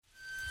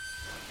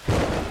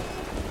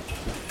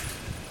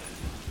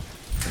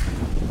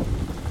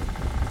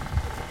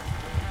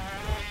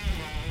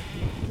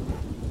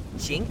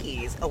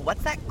Jinkies,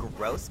 what's that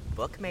gross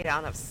book made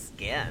out of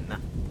skin?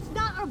 It's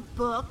not a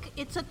book,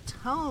 it's a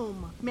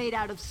tome made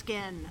out of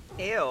skin.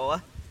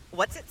 Ew.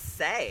 What's it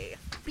say?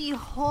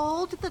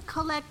 Behold the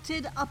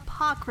collected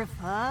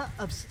apocrypha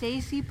of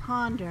Stacy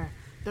Ponder,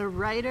 the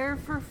writer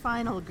for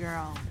Final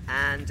Girl.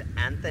 And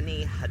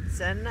Anthony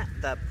Hudson,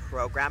 the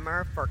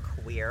programmer for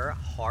Queer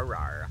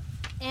Horror.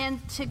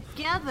 And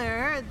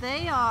together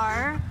they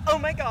are... Oh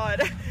my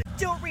god!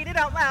 Don't read it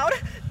out loud!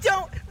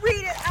 Don't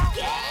read it out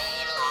loud!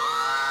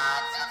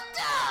 Gaylords of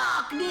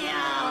Darkness!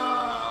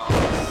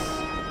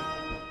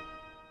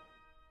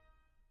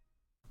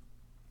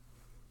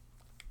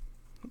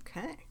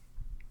 Okay.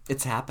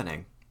 It's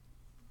happening.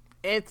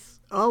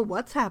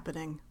 What's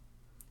happening?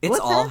 It's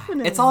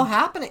all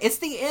happening. It's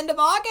the end of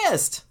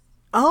August.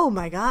 Oh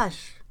my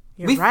gosh.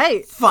 We've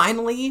right.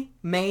 finally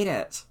made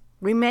it.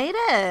 We made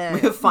it.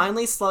 We have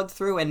finally slugged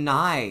through, and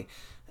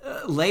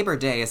Labor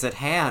Day is at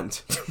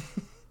hand.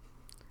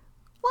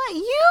 What,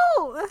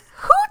 you?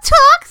 Who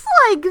talks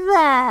like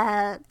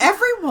that?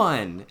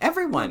 Everyone.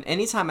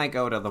 Anytime I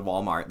go to the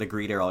Walmart, the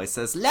greeter always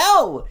says,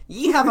 "Lo,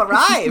 ye have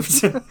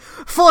arrived."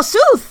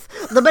 Forsooth,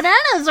 the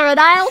bananas are in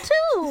aisle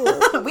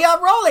 2. We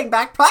are rolling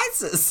back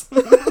prices.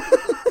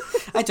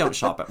 I don't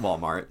shop at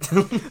Walmart.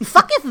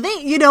 Fucketh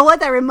thee. You know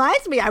what? That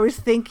reminds me. I was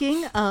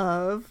thinking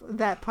of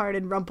that part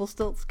in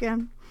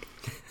Rumpelstiltskin.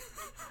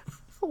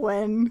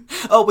 When...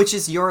 Oh, which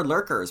is your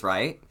lurkers,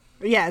 right?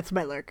 Yeah, it's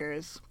my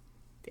lurkers.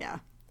 Yeah.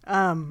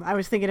 I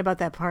was thinking about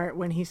that part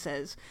when he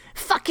says,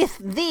 "Fucketh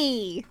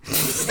thee,"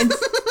 instead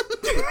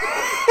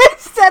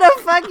of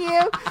 "fuck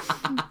you."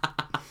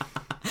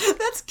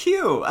 That's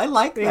cute. I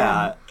like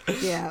that.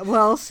 Yeah.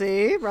 Well,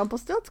 see,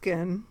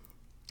 Rumpelstiltskin.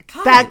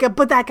 God.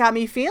 But that got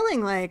me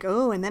feeling like,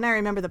 oh, and then I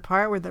remember the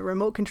part where the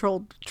remote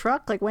controlled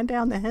truck went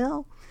down the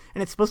hill,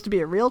 and it's supposed to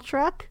be a real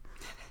truck.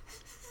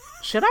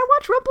 Should I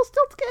watch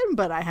Rumpelstiltskin?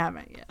 But I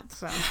haven't yet.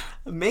 So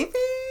maybe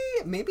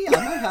I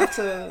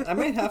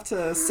might have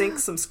to sync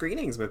some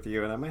screenings with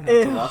you, and I might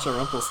have to watch a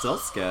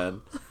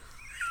Rumpelstiltskin.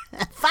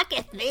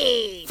 Fucketh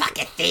thee.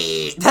 Fucketh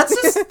thee.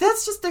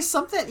 That's just there's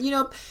something,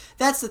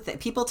 that's the thing.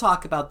 People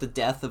talk about the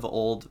death of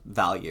old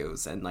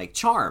values and like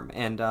charm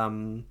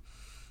and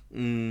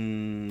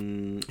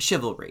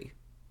chivalry.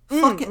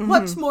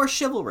 What's more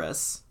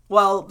chivalrous?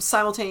 Well,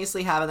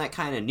 simultaneously having that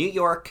kind of New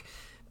York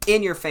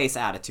in-your-face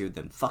attitude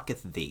than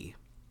 "fucketh thee."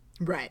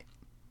 Right.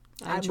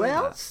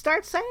 That.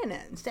 Start saying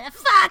it instead of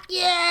 "fuck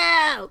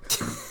you."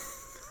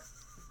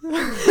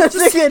 That's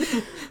a good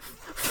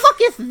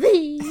 "fucketh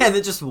thee." And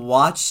then just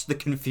watch the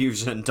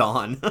confusion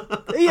dawn.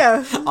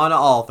 Yeah. On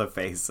all the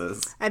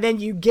faces. And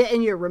then you get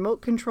in your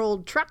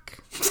remote-controlled truck.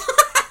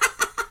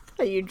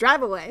 And you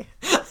drive away.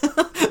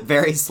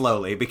 Very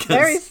slowly,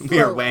 because we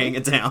are weighing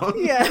it down.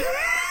 Yeah.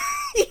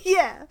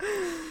 Yeah.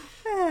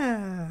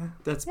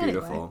 That's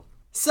beautiful. Anyway.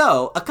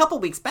 So, a couple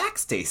weeks back,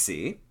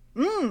 Stacey,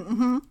 we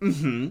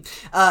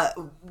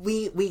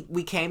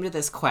came to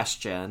this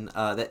question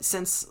that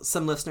since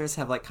some listeners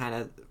have like kind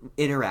of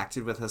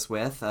interacted with us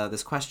with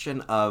this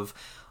question of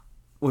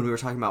when we were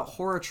talking about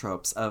horror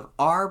tropes of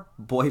are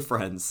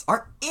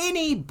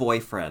any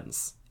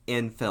boyfriends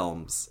in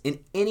films, in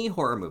any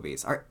horror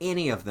movies, are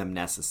any of them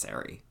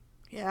necessary?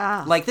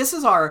 Yeah. Like, this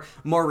is our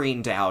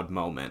Maureen Dowd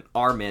moment.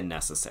 Are men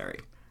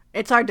necessary?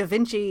 It's our Da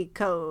Vinci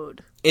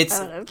Code. It's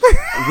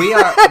we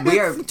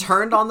are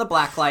turned on the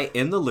blacklight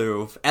in the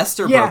Louvre.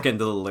 Esther broke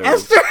into the Louvre.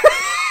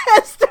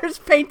 Esther's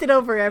painted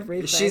over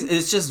everything.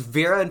 It's just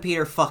Vera and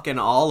Peter fucking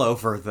all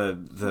over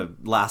the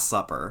Last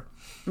Supper.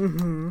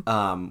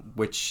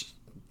 Which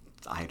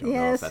I don't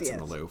know if that's in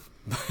the Louvre.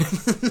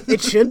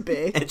 It should be.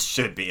 It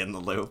should be in the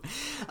Louvre.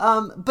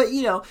 But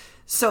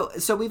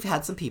so we've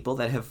had some people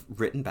that have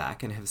written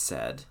back and have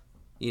said,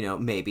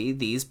 maybe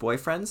these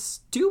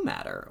boyfriends do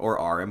matter or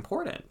are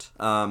important.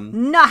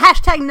 No,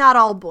 hashtag not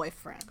all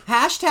boyfriends.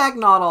 Hashtag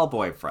not all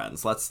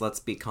boyfriends.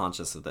 Let's be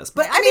conscious of this.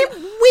 But I mean,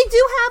 we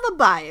do have a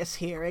bias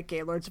here at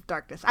Gaylords of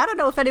Darkness. I don't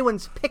know if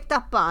anyone's picked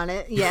up on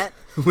it yet.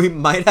 We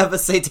might have a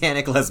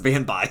satanic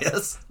lesbian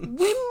bias.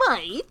 We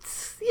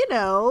might. We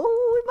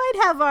might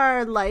have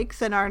our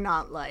likes and our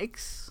not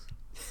likes.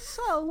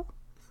 So...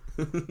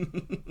 But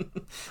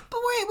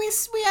wait,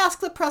 we ask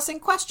the pressing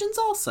questions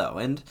also,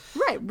 and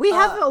right, we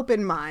have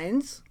open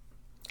minds,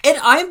 and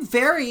I'm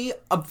very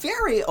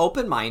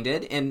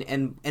open-minded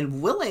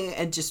and willing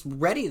and just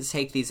ready to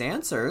take these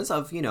answers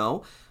of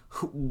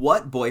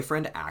what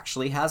boyfriend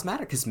actually has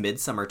mattered, because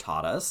Midsummer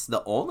taught us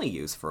the only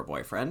use for a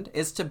boyfriend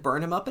is to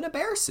burn him up in a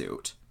bear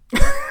suit.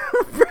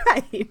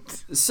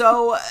 Right.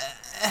 So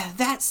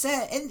that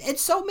said, and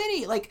so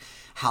many, like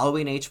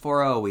Halloween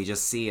H4O, we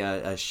just see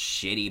a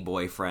shitty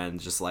boyfriend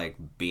just like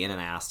being an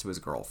ass to his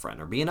girlfriend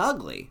or being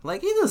ugly.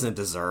 Like, he doesn't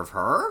deserve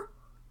her.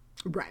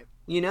 Right.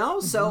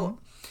 So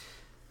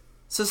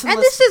and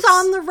this is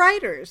on the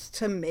writers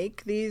to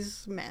make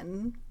these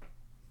men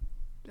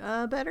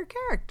better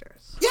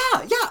characters.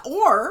 Yeah,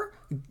 or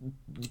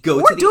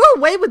do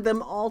away with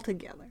them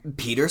altogether.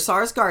 Peter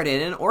Sarsgaard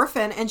in an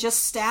orphan and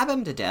just stab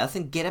him to death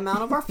and get him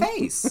out of our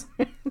face.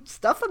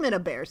 Stuff him in a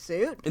bear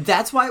suit.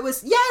 That's why it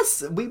was,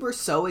 yes, we were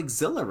so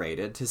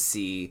exhilarated to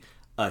see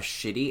a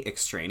shitty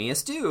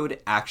extraneous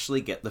dude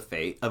actually get the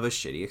fate of a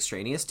shitty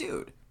extraneous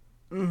dude.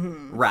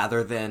 Mm-hmm.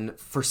 Rather than,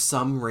 for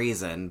some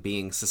reason,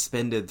 being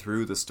suspended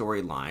through the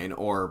storyline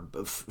or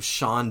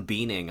Sean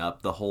Beaning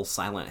up the whole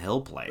Silent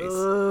Hill place.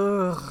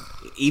 Ugh.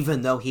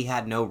 Even though he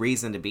had no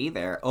reason to be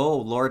there. Oh,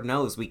 Lord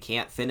knows we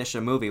can't finish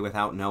a movie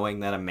without knowing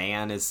that a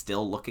man is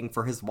still looking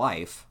for his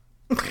wife.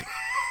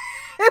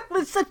 It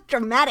was such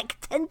dramatic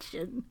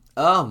tension.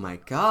 Oh my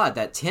god,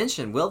 that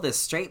tension. Will this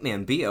straight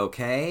man be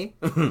okay?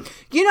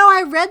 You know,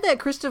 I read that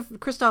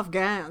Christoph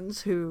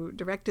Gans, who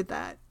directed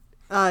that,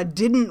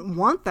 didn't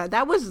want that.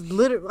 That was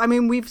literally, I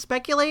mean, we've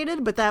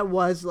speculated, but that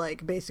was,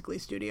 like, basically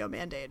studio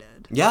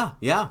mandated. Yeah,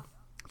 yeah.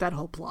 That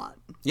whole plot.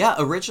 Yeah,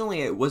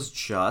 originally it was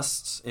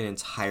just an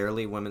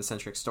entirely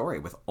women-centric story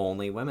with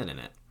only women in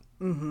it.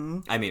 Mm-hmm.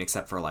 I mean,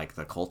 except for, like,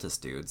 the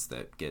cultist dudes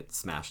that get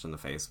smashed in the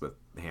face with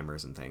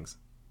hammers and things.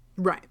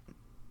 Right.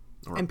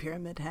 Or and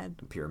Pyramid Head.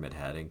 Pyramid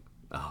Heading.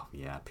 Oh,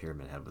 yeah,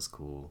 Pyramid Head was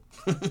cool.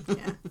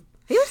 Yeah.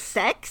 He was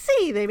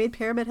sexy. They made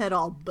Pyramid Head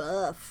all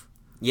buff.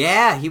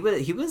 Yeah, he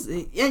was,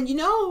 and you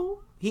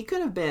know, he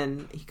could have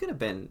been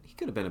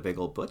a big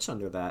old butch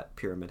under that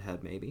Pyramid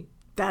Head, maybe.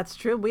 That's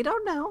true. We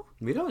don't know.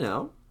 We don't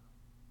know.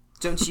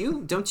 Don't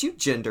you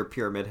gender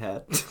Pyramid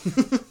Head?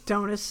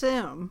 Don't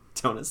assume.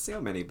 Don't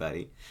assume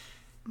anybody.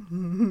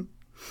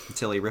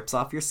 Until he rips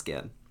off your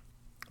skin.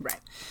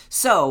 Right.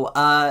 So,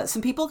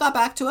 some people got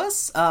back to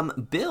us.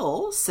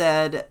 Bill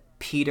said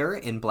Peter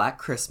in Black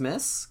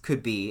Christmas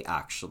could be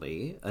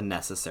actually a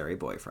necessary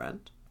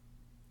boyfriend.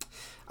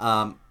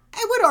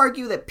 I would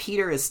argue that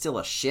Peter is still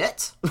a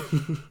shit.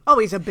 Oh,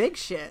 he's a big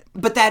shit.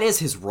 But that is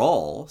his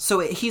role. So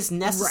he's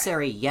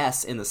necessary, right.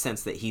 Yes, in the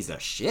sense that he's a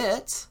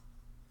shit.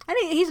 I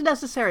mean, he's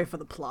necessary for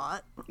the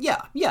plot.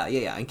 Yeah,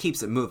 and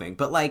keeps it moving.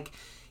 But, like,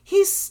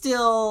 he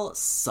still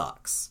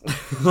sucks.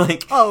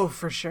 Like, oh,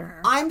 for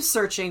sure. I'm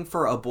searching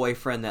for a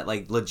boyfriend that,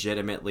 like,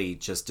 legitimately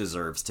just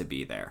deserves to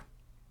be there.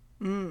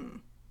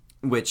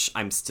 Which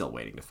I'm still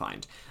waiting to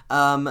find.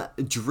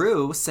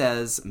 Drew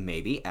says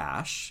maybe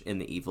Ash in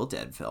the Evil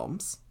Dead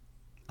films.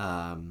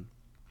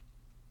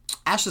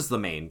 Ash is the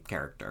main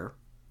character.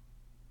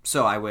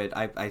 So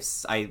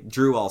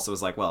Drew also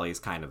was like, well, he's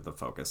kind of the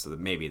focus, so that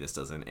maybe this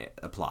doesn't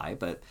apply.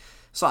 But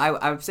so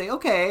I would say,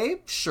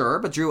 okay, sure.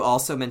 But Drew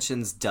also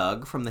mentions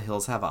Doug from The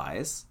Hills Have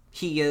Eyes.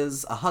 He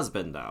is a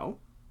husband, though.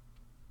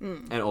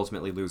 And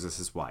ultimately loses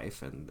his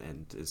wife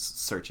and is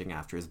searching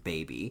after his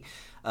baby.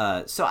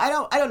 So I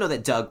don't know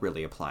that Doug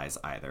really applies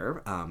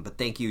either. But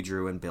thank you,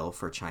 Drew and Bill,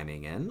 for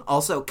chiming in.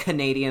 Also,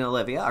 Canadian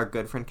Olivia, our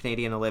good friend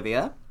Canadian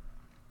Olivia,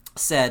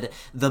 said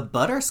the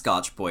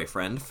butterscotch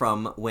boyfriend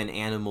from When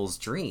Animals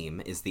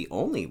Dream is the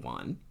only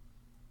one.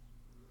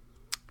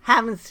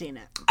 Haven't seen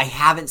it. I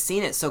haven't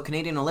seen it. So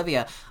Canadian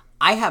Olivia,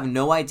 I have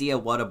no idea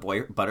what a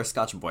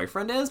butterscotch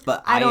boyfriend is,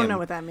 but I don't know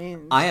what that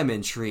means. I am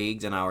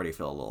intrigued and I already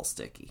feel a little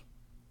sticky.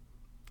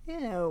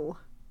 Ew.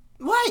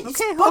 What?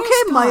 Okay,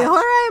 Mike. All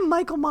right,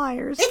 Michael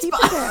Myers. Keep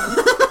it down.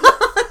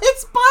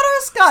 It's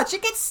butterscotch.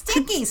 It gets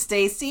sticky,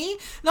 Stacey.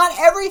 Not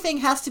everything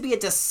has to be a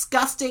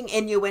disgusting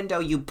innuendo,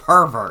 you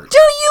pervert. Do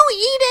you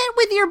eat it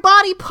with your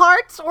body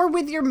parts or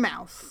with your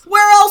mouth?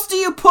 Where else do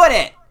you put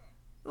it?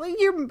 Well,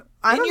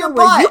 I don't your know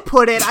where butt. you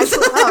put it.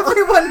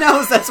 Everyone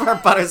knows that's where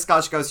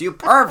butterscotch goes, you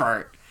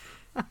pervert.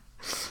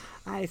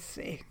 I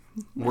see.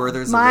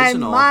 Werther's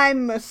original. My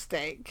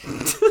mistake.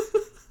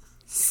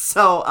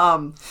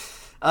 So,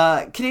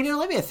 Canadian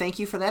Olivia, thank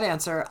you for that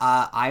answer.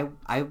 I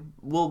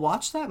will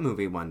watch that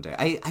movie one day.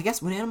 I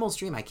guess When Animals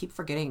Dream, I keep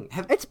forgetting.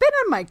 It's been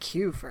on my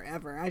queue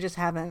forever. I just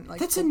haven't, like...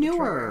 That's a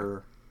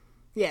newer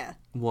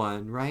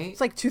one, right?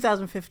 It's like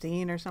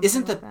 2015 or something.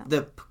 Isn't like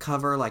the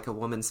cover like a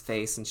woman's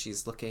face and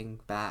she's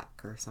looking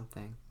back or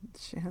something?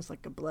 She has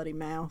like a bloody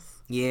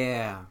mouth.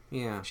 Yeah.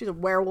 She's a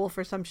werewolf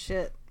or some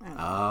shit. I don't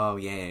know. Oh,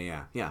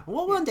 yeah.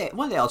 Well, one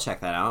day I'll check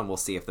that out and we'll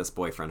see if this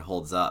boyfriend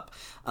holds up.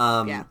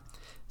 Yeah.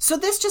 So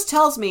this just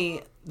tells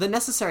me the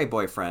necessary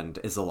boyfriend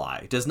is a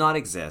lie, does not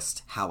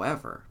exist.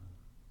 However,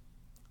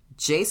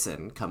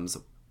 Jason comes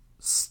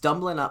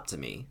stumbling up to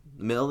me in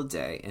the middle of the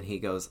day and he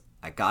goes,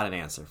 I got an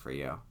answer for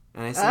you.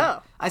 And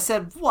I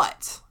said,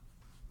 what?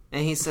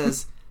 And he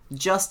says,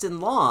 Justin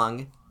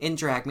Long in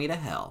Drag Me to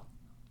Hell.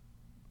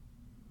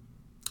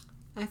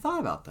 I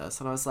thought about this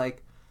and I was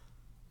like,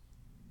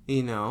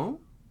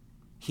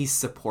 he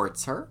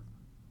supports her.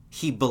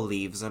 He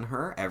believes in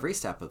her every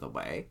step of the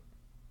way.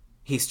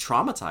 He's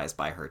traumatized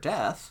by her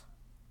death.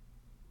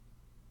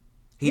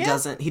 He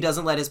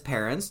doesn't let his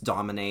parents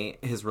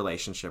dominate his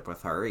relationship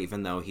with her,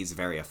 even though he's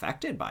very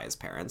affected by his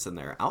parents and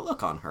their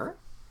outlook on her.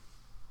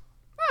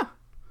 Huh.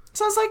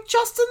 So I was like,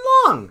 Justin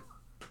Long.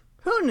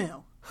 Who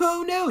knew?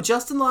 Who knew?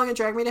 Justin Long in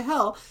Drag Me to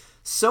Hell,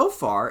 so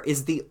far,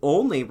 is the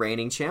only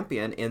reigning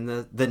champion in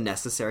the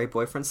Necessary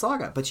Boyfriend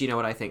saga. But you know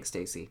what I think,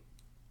 Stacey?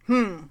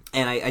 And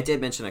I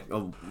did mention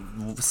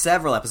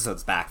several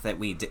episodes back that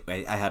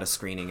I had a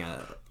screening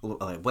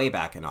way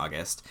back in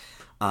August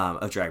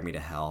of Drag Me to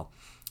Hell.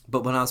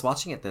 But when I was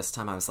watching it this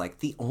time, I was like,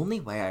 the only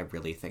way I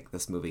really think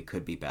this movie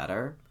could be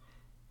better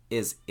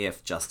is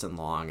if Justin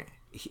Long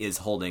is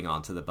holding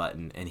onto the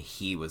button and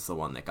he was the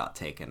one that got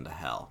taken to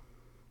hell.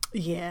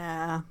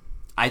 Yeah.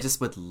 I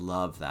just would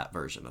love that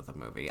version of the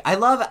movie. I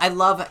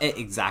love it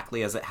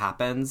exactly as it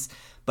happens,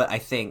 but I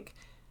think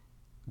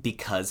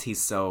because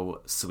he's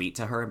so sweet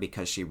to her and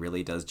because she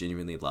really does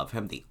genuinely love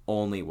him, the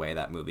only way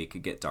that movie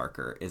could get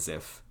darker is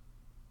if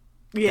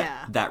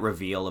that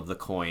reveal of the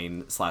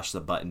coin /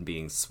 the button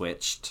being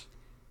switched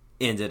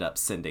ended up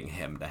sending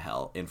him to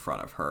hell in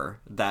front of her.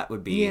 That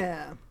would be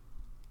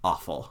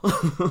awful.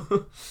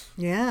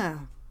 Yeah.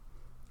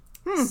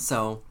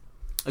 So,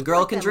 a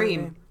girl can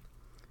dream. Movie.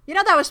 You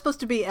know, that was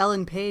supposed to be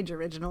Ellen Page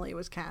originally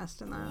was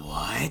cast in that.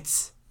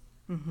 What?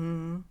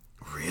 Mm-hmm.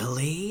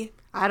 Really?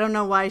 I don't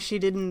know why she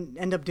didn't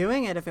end up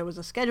doing it, if it was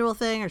a schedule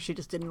thing or she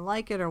just didn't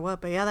like it or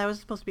what, but yeah, that was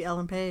supposed to be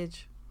Ellen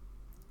Page.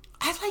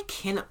 I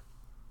can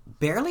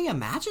barely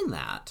imagine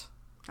that.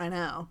 I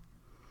know.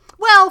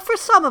 Well, for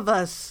some of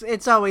us,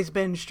 it's always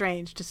been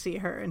strange to see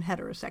her in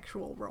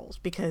heterosexual roles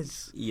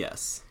because...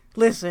 Yes.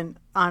 Listen,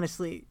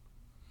 honestly,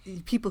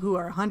 people who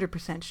are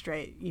 100%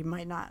 straight, you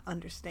might not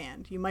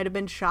understand. You might have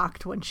been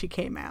shocked when she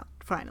came out,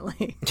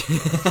 finally.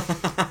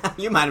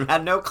 You might have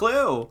had no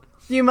clue.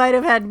 You might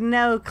have had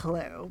no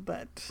clue,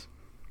 but...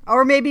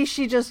 Or maybe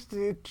she just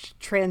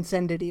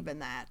transcended even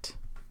that,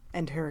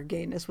 and her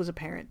gayness was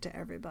apparent to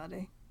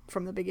everybody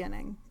from the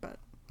beginning, but...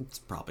 It's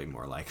probably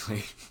more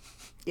likely.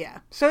 Yeah.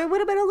 So it would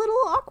have been a little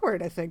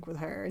awkward, I think, with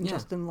her and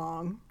Justin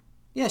Long.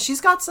 Yeah,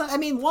 she's got some... I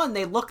mean, one,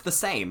 they look the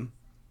same.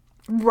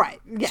 Right,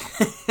 yeah.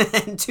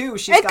 And two,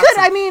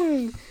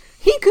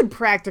 he could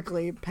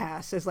practically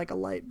pass as like a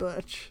light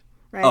butch,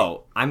 right?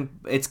 Oh,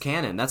 it's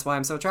canon. That's why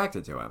I'm so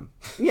attracted to him.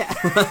 Yeah.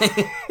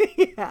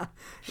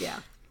 Yeah.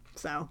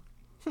 So.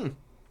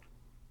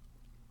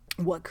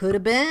 What could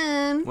have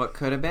been? What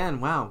could have been?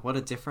 Wow, what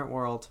a different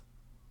world.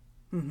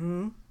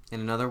 Mm-hmm. In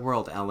another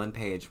world, Ellen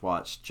Page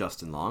watched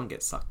Justin Long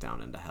get sucked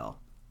down into hell.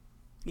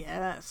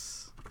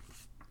 Yes.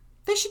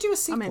 They should do a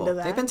sequel. I'm into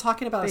that. They've been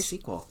talking about a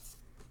sequel.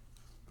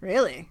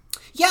 Really?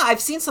 Yeah, I've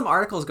seen some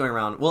articles going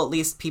around. Well, at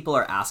least people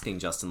are asking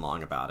Justin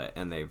Long about it,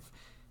 and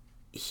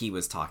he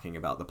was talking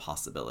about the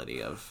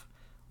possibility of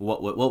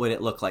what would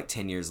it look like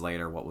 10 years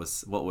later? What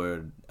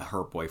would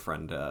her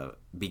boyfriend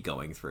be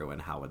going through,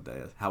 and how would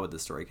the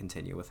story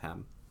continue with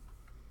him?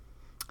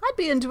 I'd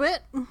be into it.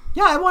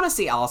 Yeah, I want to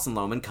see Alison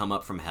Lohman come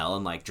up from hell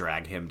and like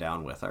drag him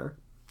down with her.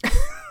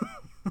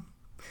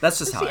 That's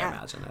just how I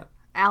imagine it.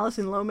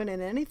 Alison Lohman in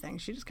anything.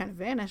 She just kind of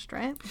vanished,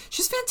 right?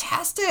 She's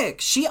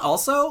fantastic. She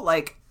also,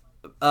 like,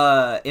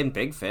 in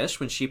Big Fish,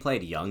 when she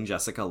played young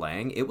Jessica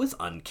Lange, it was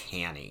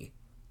uncanny.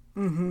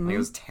 Mm-hmm. Like, it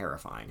was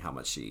terrifying how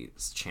much she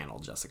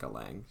channeled Jessica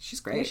Lange. She's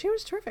great. Yeah, she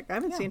was terrific. I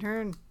haven't seen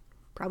her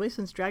probably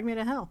since Drag Me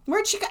to Hell.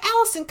 Where'd she go?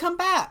 Allison, come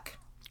back.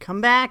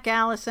 Come back,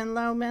 Alison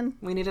Lohman.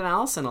 We need an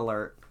Allison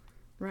alert.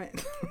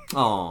 Right.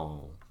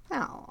 Oh.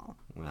 Oh.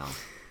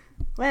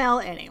 Well,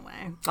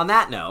 anyway. On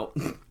that note...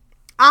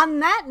 On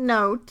that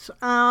note,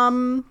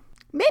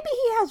 maybe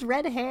he has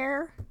red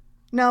hair.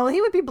 No,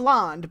 he would be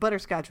blonde.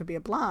 Butterscotch would be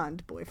a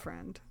blonde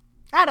boyfriend.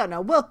 I don't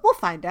know. We'll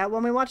find out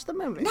when we watch the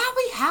movie. Now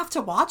we have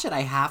to watch it.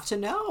 I have to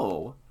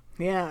know.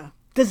 Yeah.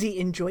 Does he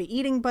enjoy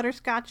eating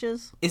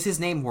butterscotches? Is his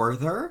name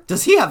Werther?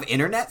 Does he have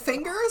internet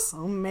fingers?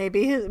 Oh,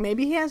 maybe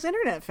he has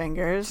internet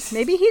fingers.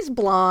 Maybe he's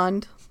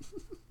blonde.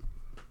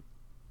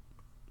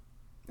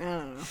 I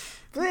don't know.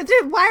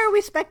 Why are we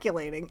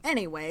speculating?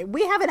 Anyway,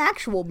 we have an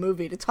actual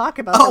movie to talk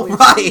about. Oh,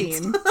 right.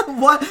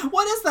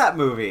 What is that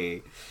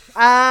movie?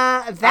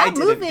 That movie. I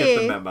didn't get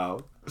the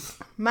memo.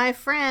 My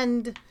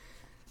friend,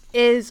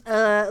 is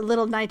a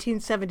little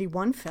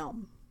 1971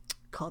 film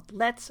called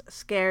Let's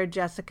Scare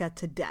Jessica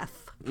to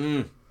Death.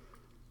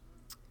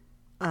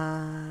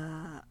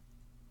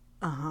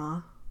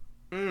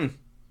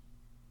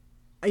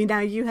 Now,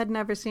 you had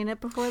never seen it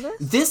before this?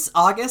 This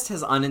August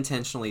has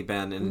unintentionally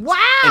been an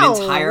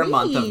entire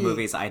month of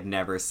movies I'd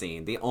never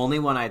seen. The only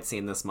one I'd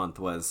seen this month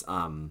was,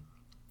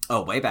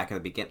 way back at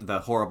the beginning, the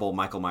horrible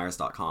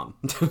MichaelMyers.com.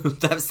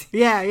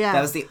 That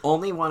was the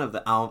only one of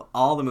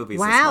all the movies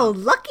this month.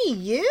 Lucky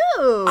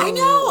you! I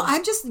know!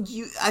 I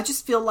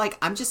just feel like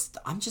I'm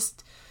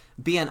just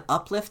being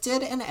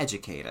uplifted and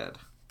educated.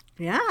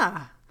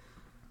 Yeah.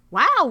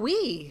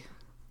 Wowee.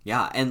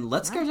 Yeah, and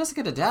Let's Scare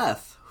Jessica to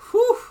Death.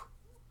 Whew!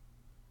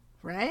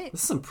 Right?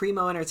 This is some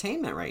primo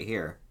entertainment right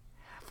here.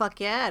 Fuck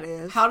yeah, it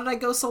is. How did I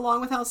go so long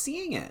without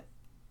seeing it?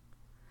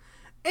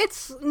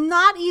 It's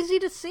not easy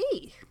to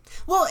see.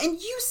 Well, and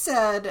you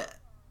said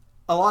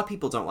a lot of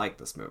people don't like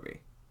this movie.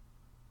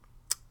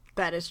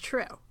 That is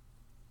true.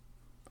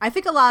 I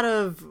think a lot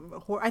of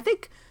horror...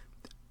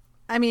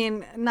 I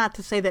mean, not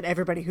to say that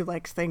everybody who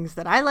likes things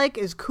that I like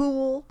is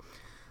cool,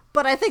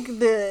 but I think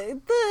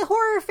the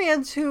horror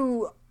fans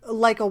who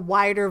like a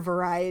wider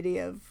variety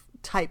of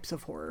types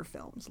of horror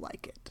films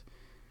like it.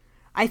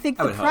 I think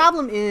the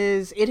problem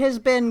is it has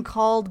been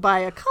called by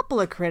a couple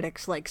of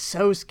critics like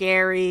so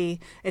scary,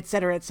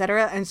 etc.,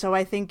 etc. And so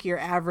I think your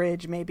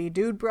average maybe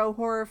dude bro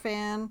horror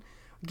fan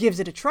gives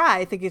it a try,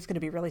 I think it's going to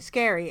be really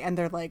scary, and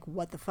they're like,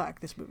 what the fuck,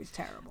 this movie's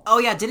terrible. Oh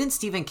yeah, didn't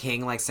Stephen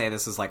King like say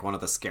this is like one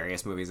of the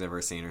scariest movies I've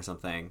ever seen or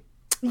something?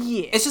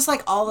 Yeah. It's just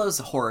like all those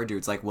horror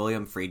dudes like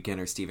William Friedkin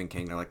or Stephen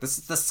King, they're like, this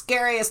is the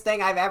scariest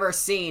thing I've ever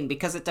seen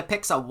because it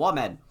depicts a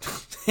woman.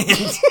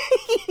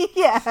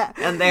 Yeah.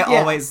 And they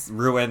always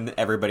ruin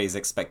everybody's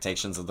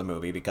expectations of the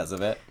movie because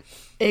of it.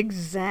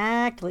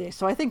 Exactly.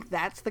 So I think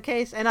that's the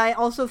case. And I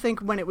also think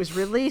when it was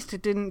released,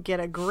 it didn't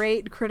get a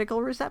great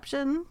critical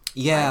reception.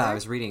 Yeah, I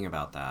was reading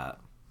about that.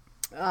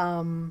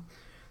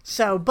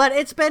 So, but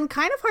it's been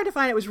kind of hard to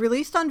find. It was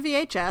released on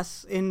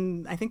VHS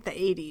in, I think, the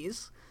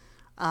 80s.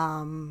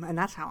 And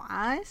that's how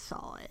I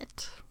saw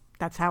it.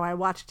 That's how I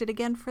watched it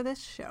again for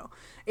this show.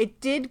 It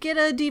did get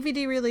a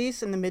DVD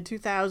release in the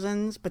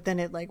mid-2000s, but then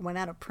it like went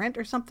out of print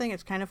or something.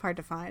 It's kind of hard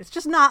to find. It's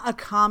just not a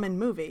common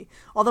movie.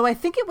 Although I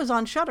think it was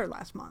on Shudder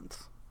last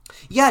month.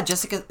 Yeah,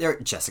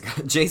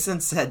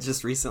 Jason said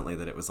just recently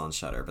that it was on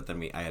Shudder, but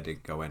then I had to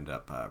go end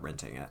up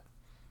renting it.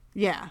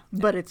 Yeah,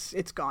 but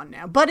it's gone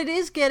now. But it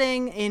is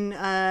getting in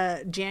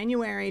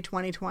January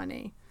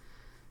 2020.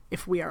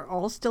 If we are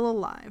all still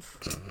alive,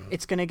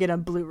 it's going to get a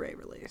Blu-ray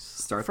release.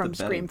 Start from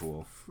the betting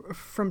pool.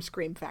 From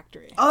Scream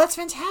Factory. Oh, that's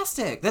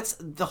fantastic. That's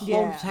the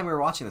whole time we were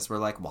watching this, we're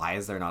like, why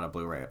is there not a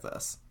Blu-ray of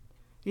this?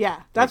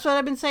 Yeah, that's what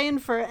I've been saying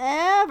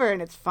forever,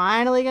 and it's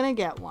finally going to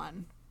get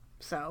one.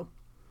 So,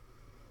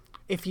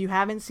 if you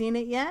haven't seen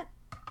it yet,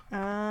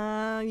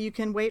 you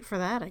can wait for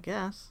that, I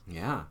guess.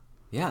 Yeah.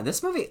 Yeah,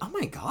 this movie, oh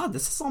my god,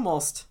 this is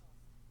almost...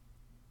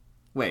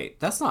 Wait,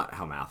 that's not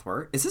how math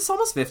works. Is this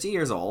almost 50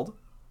 years old?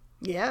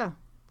 Yeah.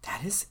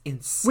 That is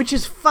insane. Which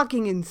is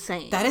fucking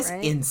insane. That is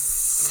right?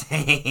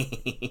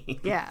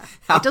 insane. Yeah.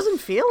 It doesn't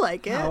feel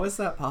like it. How is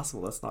that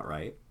possible? That's not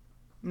right.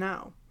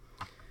 No.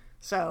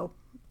 So,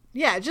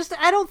 yeah, just,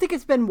 I don't think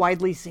it's been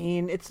widely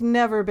seen. It's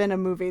never been a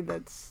movie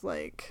that's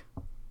like,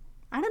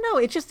 I don't know,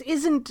 it just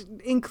isn't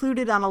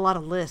included on a lot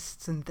of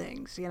lists and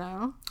things, you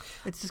know?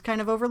 It's just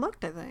kind of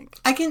overlooked, I think.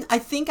 I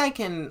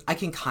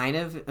can kind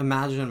of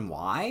imagine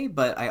why,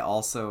 but I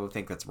also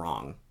think that's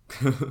wrong.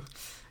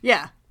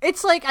 Yeah.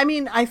 It's like, I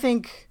mean,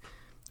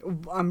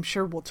 I'm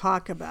sure we'll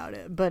talk about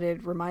it, but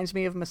it reminds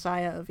me of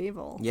Messiah of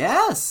Evil.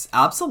 Yes,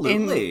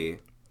 absolutely.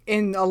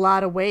 In a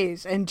lot of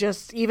ways, and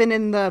just even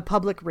in the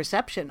public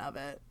reception of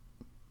it,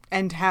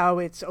 and how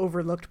it's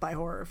overlooked by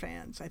horror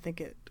fans. I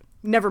think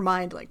never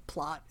mind, like,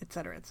 plot, et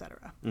cetera, et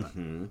cetera.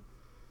 Mm-hmm.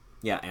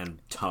 Yeah, and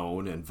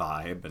tone and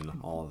vibe and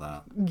all of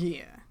that.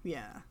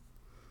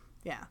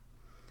 Yeah.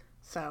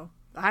 So...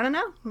 I don't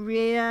know.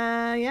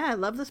 I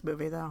love this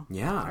movie, though.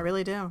 Yeah. I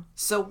really do.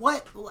 So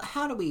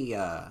how do we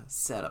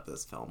set up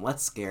this film?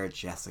 Let's scare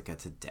Jessica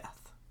to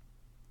death.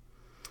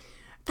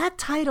 That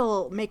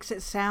title makes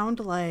it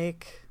sound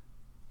like...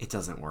 It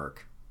doesn't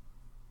work.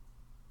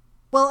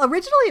 Well,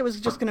 originally it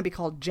was just going to be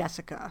called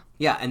Jessica.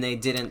 Yeah, and they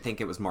didn't think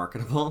it was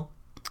marketable.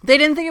 They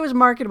didn't think it was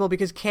marketable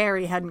because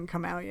Carrie hadn't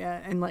come out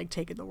yet and, like,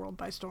 taken the world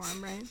by storm,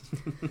 right?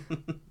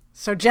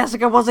 So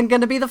Jessica wasn't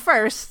going to be the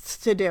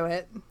first to do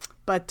it.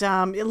 But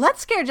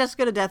Let's Scare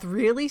Jessica to Death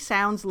really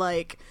sounds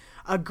like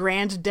a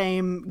Grand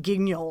Dame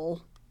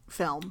Guignol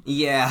film.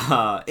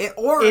 Yeah.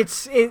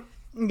 It's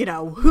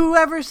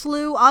whoever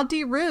slew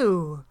Auntie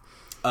Roo.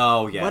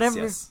 Oh,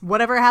 yes,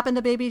 Whatever happened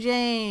to Baby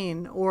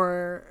Jane.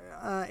 Or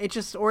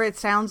it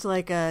sounds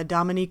like a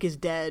Dominique is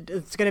dead.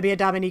 It's going to be a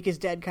Dominique is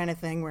dead kind of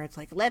thing where it's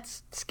like,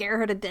 let's scare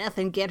her to death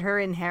and get her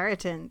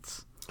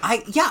inheritance.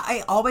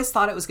 I always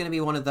thought it was going to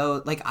be one of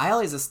those. Like, I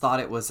always just thought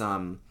it was,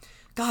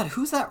 God,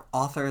 who's that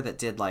author that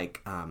did,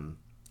 like,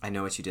 I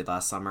Know What You Did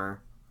Last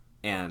Summer?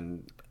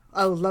 And...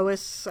 Oh,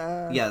 Lois.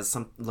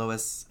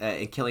 Lois,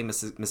 and Killing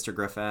Mr.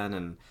 Griffin,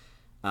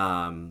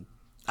 and,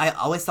 I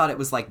always thought it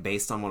was, like,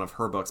 based on one of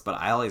her books, but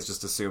I always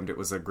just assumed it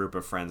was a group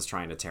of friends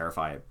trying to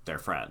terrify their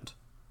friend,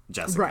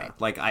 Jessica. Right.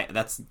 Like,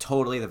 that's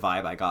totally the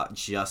vibe I got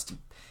just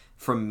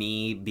from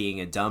me being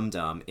a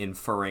dum-dum,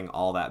 inferring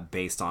all that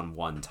based on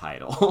one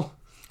title.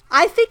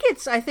 I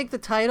think the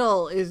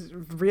title is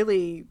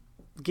really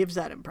gives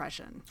that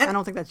impression. I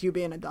don't think that's you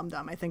being a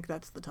dum-dum. I think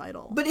that's the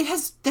title. But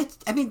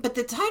but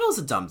the title's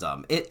a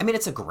dum-dum.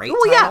 It's a great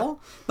title, yeah.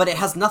 But it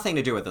has nothing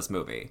to do with this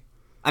movie.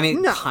 I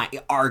mean, no.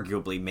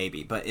 Arguably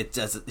maybe, but it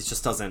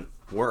just doesn't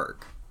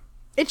work.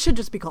 It should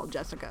just be called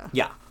Jessica.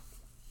 Yeah.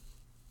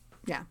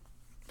 Yeah.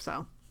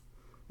 So,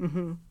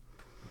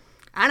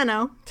 I don't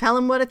know. Tell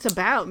him what it's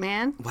about,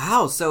 man.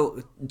 Wow.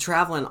 So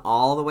traveling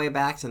all the way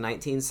back to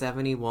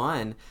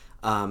 1971,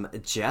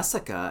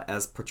 Jessica,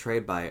 as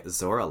portrayed by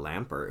Zora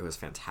Lampert, who is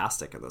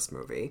fantastic in this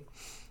movie.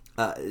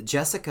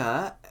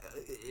 Jessica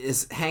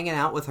is hanging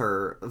out with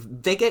her.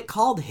 They get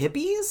called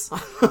hippies,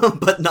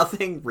 but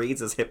nothing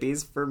reads as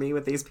hippies for me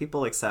with these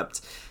people,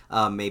 except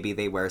maybe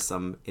they wear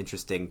some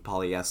interesting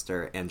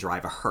polyester and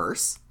drive a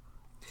hearse.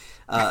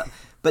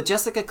 But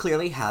Jessica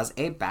clearly has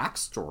a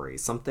backstory.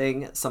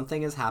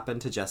 Something has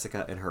happened to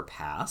Jessica in her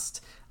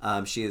past.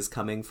 She is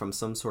coming from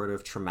some sort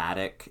of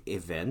traumatic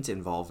event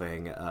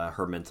involving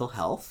her mental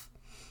health.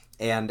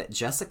 And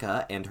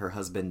Jessica and her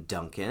husband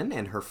Duncan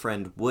and her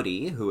friend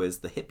Woody, who is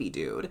the hippie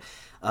dude,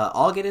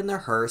 all get in their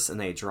hearse and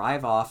they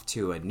drive off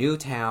to a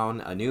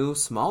new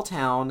small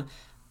town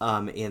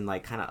in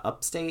like kind of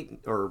upstate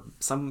or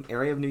some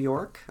area of New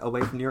York,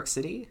 away from New York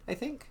City, I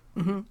think.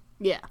 Mm-hmm.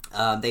 Yeah.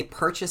 They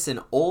purchase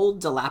an old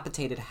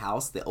dilapidated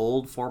house, the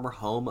old former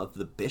home of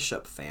the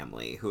Bishop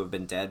family, who have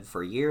been dead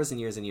for years and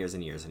years and years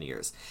and years and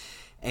years.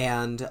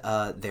 And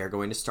they're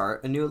going to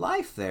start a new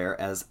life there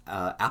as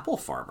apple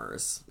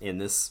farmers in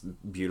this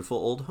beautiful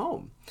old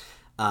home.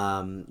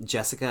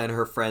 Jessica and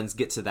her friends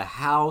get to the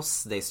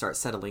house. They start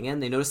settling in.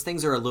 They notice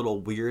things are a little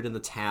weird in the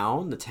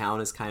town. The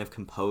town is kind of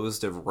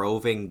composed of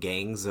roving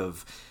gangs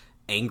of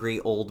angry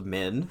old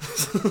men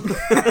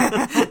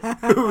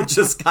who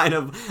just kind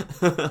of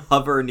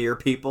hover near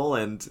people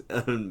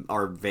and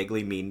are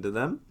vaguely mean to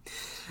them.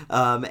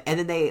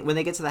 And then when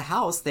they get to the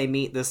house, they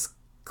meet this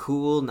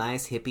cool,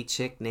 nice hippie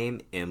chick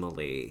named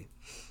Emily.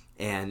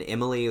 And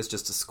Emily was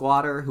just a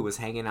squatter who was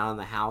hanging out in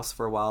the house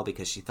for a while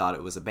because she thought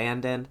it was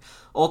abandoned.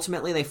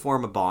 Ultimately, they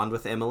form a bond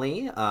with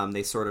Emily.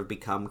 They sort of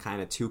become kind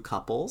of two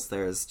couples.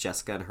 There's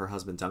Jessica and her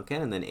husband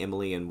Duncan, and then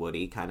Emily and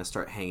Woody kind of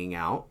start hanging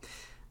out.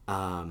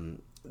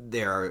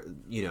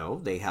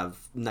 They have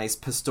nice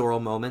pastoral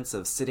moments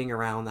of sitting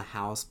around the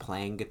house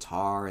playing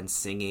guitar and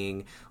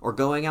singing or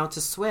going out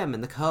to swim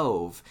in the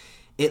cove,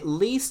 at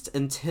least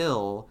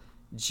until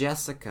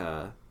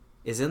Jessica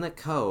is in the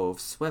cove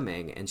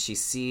swimming and she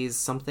sees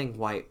something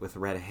white with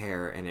red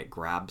hair and it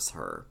grabs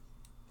her.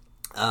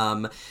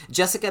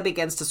 Jessica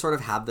begins to sort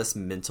of have this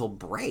mental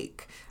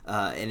break,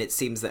 and it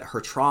seems that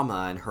her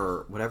trauma and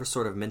her whatever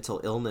sort of mental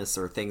illness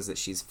or things that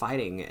she's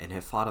fighting and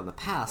have fought in the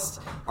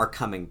past are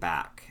coming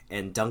back.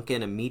 And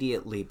Duncan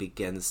immediately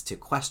begins to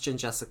question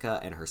Jessica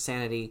and her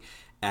sanity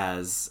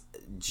as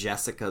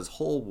Jessica's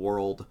whole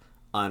world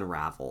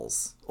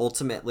unravels.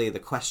 Ultimately, the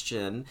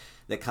question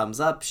that comes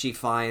up, she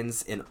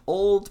finds an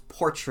old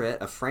portrait,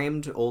 a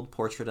framed old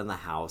portrait in the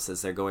house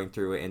as they're going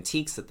through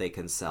antiques that they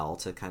can sell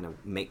to kind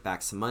of make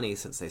back some money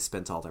since they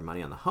spent all their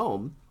money on the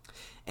home.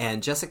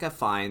 And Jessica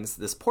finds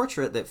this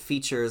portrait that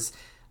features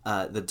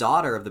the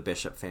daughter of the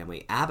Bishop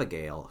family,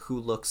 Abigail, who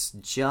looks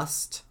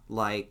just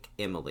like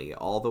Emily,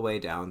 all the way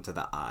down to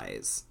the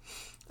eyes.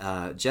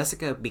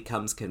 Jessica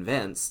becomes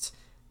convinced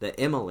that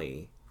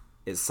Emily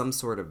is some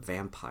sort of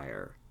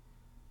vampire.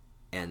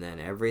 And then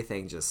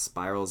everything just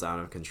spirals out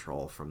of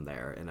control from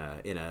there in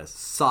a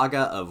saga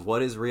of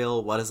what is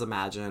real, what is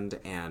imagined,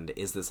 and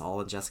is this all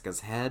in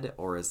Jessica's head,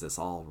 or is this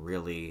all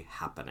really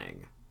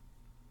happening?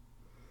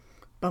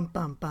 Bum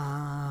bum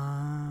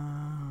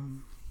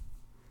bum.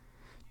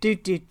 Do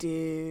do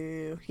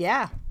do.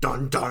 Yeah.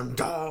 Dun dun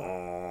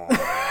dun.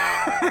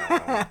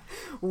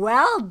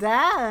 Well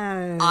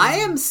done.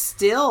 I'm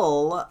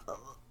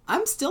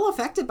still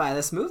affected by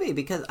this movie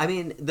because, I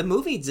mean, the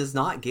movie does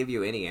not give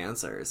you any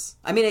answers.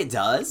 I mean, it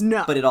does,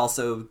 no, but it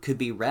also could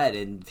be read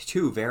in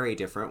two very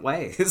different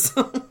ways.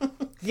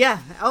 Yeah.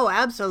 Oh,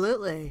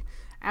 absolutely.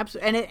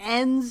 And it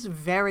ends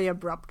very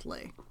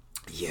abruptly.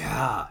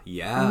 Yeah,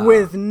 yeah.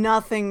 With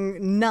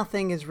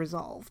nothing is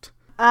resolved.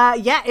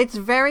 Yeah, it's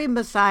very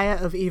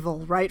Messiah of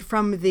Evil, right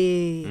from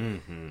the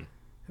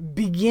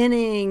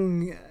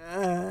beginning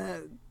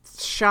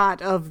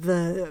shot of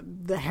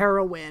the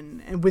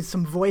heroine and with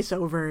some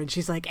voiceover, and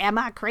she's like, am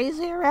I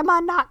crazy or am I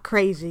not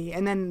crazy?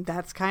 And then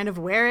that's kind of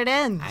where it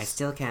ends. I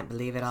still can't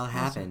believe it all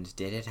happened.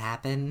 Did it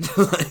happen?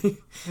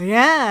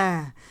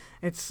 Yeah.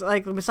 It's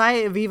like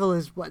Messiah of Evil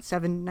is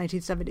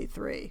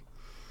 1973.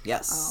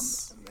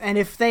 Yes. And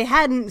if they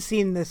hadn't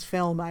seen this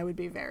film, I would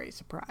be very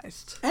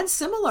surprised. And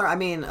similar, I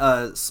mean,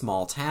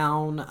 small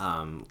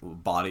town,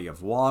 body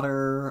of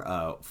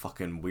water,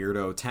 fucking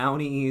weirdo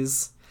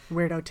townies.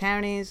 Weirdo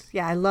townies.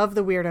 Yeah, I love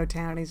the weirdo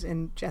townies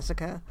in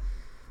Jessica.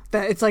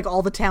 It's like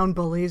all the town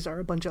bullies are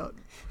a bunch of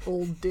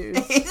old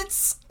dudes.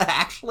 It's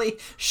actually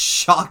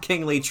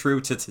shockingly true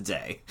to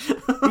today.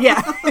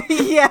 Yeah,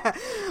 yeah.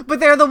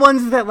 But they're the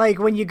ones that, like,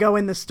 when you go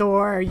in the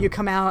store, you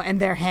come out and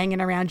they're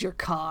hanging around your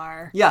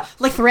car. Yeah,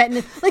 like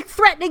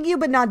threatening you,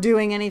 but not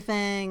doing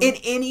anything. In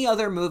any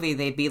other movie,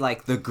 they'd be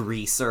like the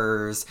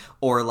greasers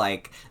or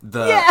like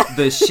the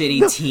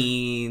shitty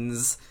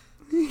teens.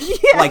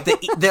 Yeah. Like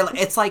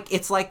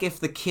it's like if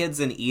the kids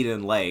in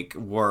Eden Lake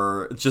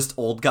were just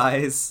old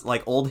guys,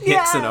 like old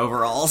hicks in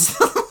overalls.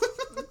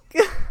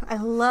 I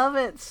love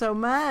it so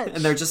much.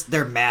 And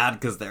they're mad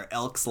because their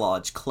Elks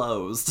Lodge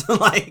closed.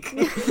 Like,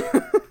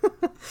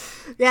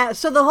 yeah.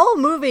 So the whole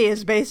movie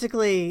is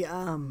basically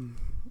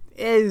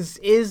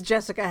is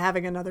Jessica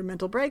having another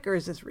mental break, or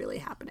is this really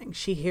happening?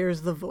 She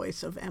hears the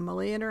voice of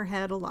Emily in her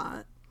head a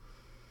lot.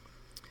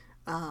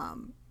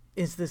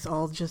 Is this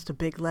all just a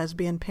big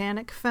lesbian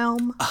panic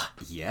film?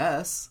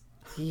 Yes.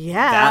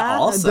 Yeah. That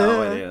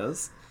also it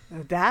is.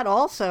 That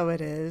also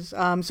it is.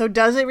 So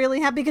does it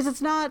really happen? Because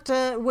it's not,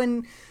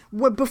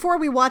 before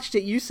we watched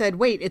it, you said,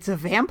 wait, it's a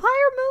vampire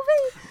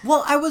movie?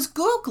 Well, I was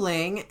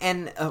Googling,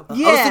 and I was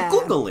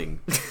Googling.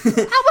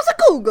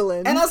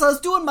 And as I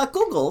was doing my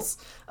Googles,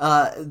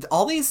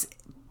 all these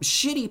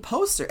shitty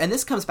posters, and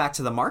this comes back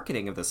to the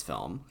marketing of this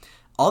film,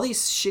 all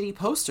these shitty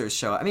posters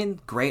show, I mean,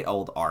 great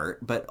old art,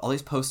 but all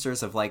these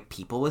posters of, like,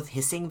 people with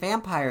hissing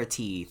vampire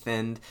teeth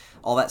and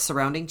all that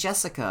surrounding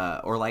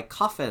Jessica, or, like,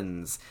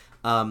 coffins.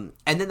 And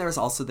then there's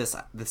also this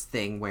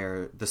thing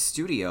where the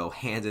studio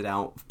handed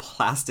out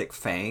plastic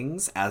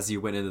fangs as you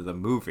went into the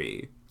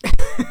movie.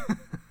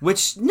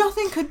 Which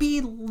nothing could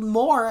be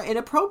more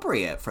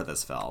inappropriate for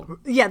this film.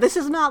 Yeah, this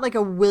is not like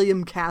a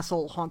William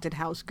Castle haunted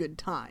house good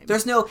time.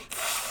 There's no...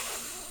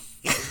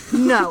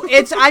 No,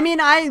 it's, I mean,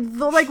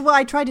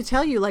 I tried to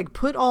tell you, like,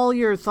 put all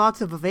your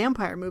thoughts of a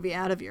vampire movie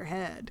out of your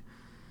head.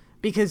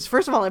 Because,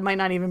 first of all, it might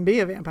not even be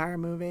a vampire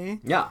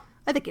movie. Yeah.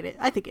 I think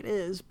it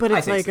is. But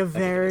it's like a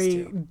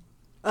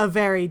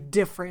very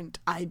different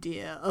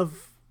idea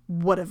of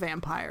what a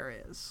vampire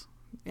is,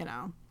 you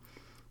know?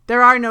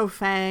 There are no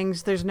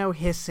fangs, there's no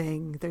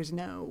hissing, there's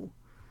none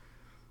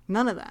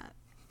of that.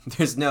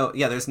 There's no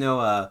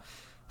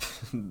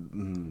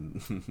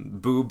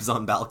boobs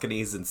on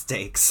balconies and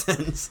steaks.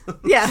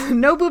 Yeah,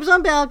 no boobs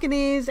on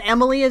balconies.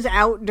 Emily is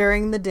out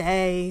during the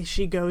day.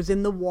 She goes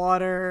in the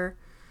water,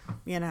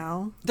 you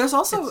know. There's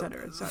also, et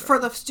cetera, et cetera. For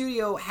the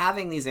studio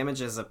having these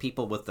images of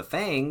people with the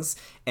fangs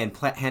and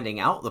handing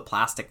out the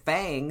plastic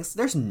fangs,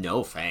 there's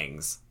no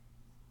fangs.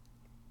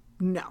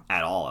 No.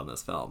 At all in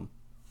this film.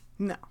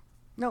 No.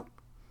 Nope.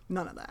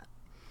 None of that.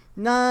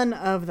 None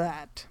of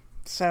that.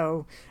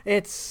 So,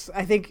 I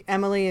think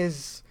Emily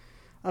is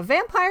a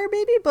vampire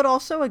maybe, but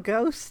also a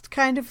ghost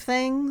kind of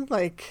thing.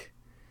 Like,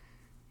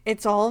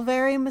 it's all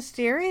very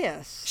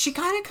mysterious. She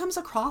kind of comes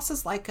across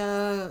as like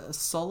a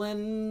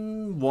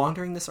sullen,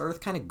 wandering this earth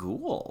kind of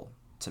ghoul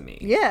to me.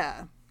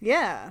 Yeah,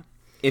 yeah.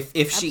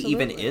 If she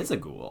even is a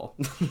ghoul.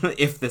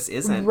 If this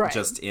isn't right.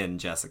 just in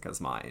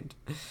Jessica's mind.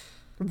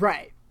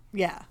 Right,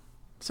 yeah.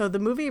 So the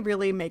movie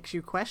really makes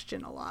you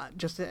question a lot,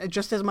 just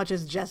as much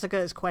as Jessica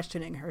is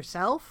questioning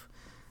herself,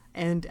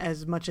 and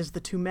as much as the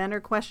two men are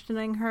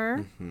questioning her.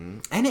 Mm-hmm.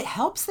 And it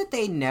helps that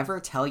they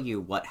never tell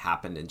you what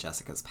happened in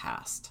Jessica's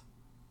past.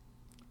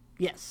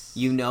 Yes.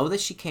 You know that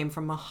she came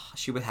from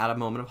she had a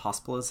moment of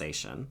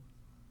hospitalization.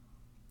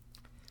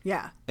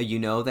 Yeah. You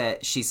know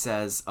that she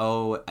says,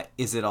 "Oh,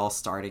 is it all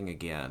starting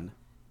again?"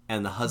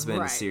 And the husband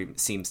right.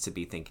 seems to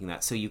be thinking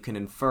that. So you can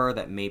infer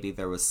that maybe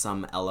there was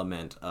some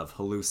element of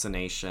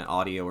hallucination,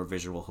 audio or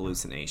visual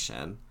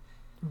hallucination.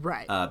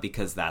 Right.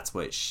 Because that's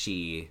what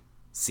she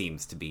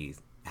seems to be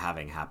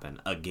having happen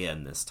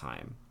again this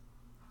time.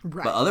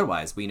 Right. But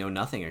otherwise, we know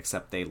nothing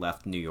except they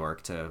left New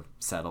York to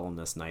settle in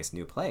this nice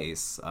new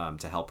place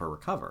to help her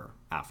recover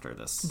after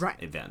this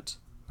event.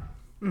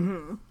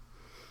 Mm-hmm.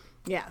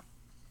 Yeah.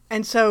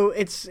 And so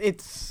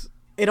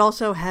it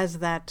also has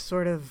that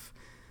sort of,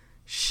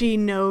 she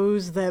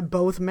knows that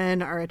both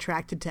men are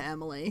attracted to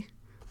Emily.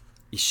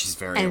 She's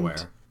very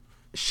aware.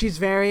 She's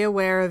very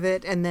aware of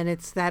it, and then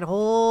it's that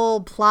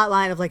whole plot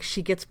line of, like,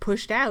 she gets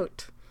pushed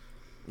out.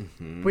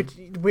 Mm-hmm.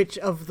 Which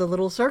of the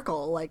little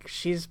circle, like,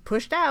 she's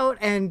pushed out,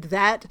 and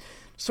that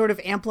sort of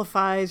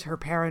amplifies her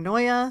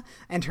paranoia,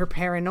 and her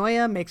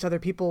paranoia makes other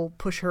people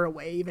push her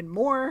away even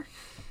more,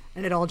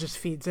 and it all just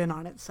feeds in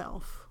on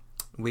itself.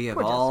 We have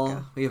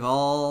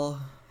all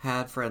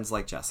had friends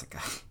like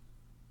Jessica.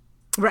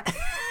 Right.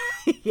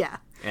 Yeah.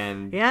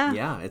 And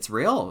yeah, it's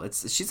real.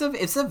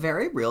 It's a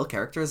very real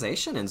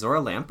characterization, and Zora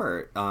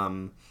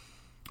Lampert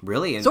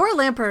really Zora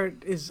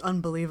Lampert is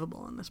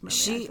unbelievable in this movie.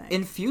 She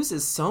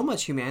infuses so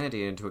much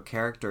humanity into a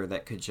character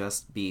that could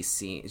just be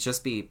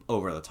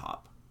over the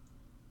top.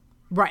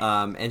 Right.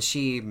 And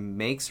she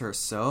makes her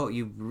so,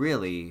 you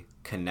really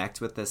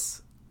connect with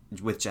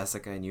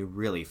Jessica, and you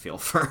really feel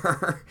for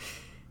her.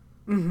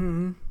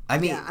 Mm-hmm. I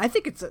mean, yeah, I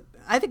think it's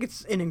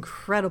an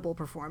incredible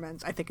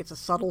performance. I think it's a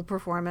subtle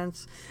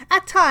performance.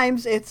 At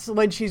times, it's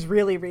when she's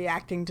really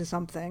reacting to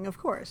something, of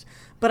course.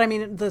 But I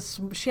mean,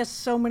 she has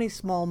so many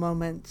small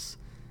moments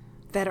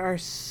that are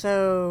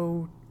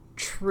so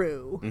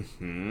true.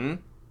 Mm-hmm.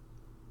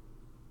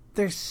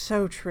 They're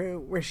so true,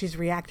 where she's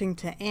reacting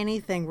to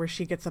anything, where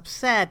she gets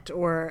upset,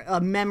 or a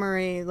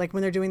memory, like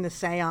when they're doing the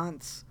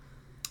seance.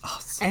 Oh,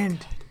 so and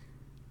good.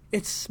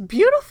 It's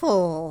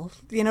beautiful.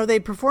 You know, they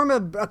perform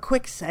a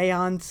quick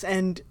seance,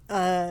 and,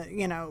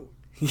 you know...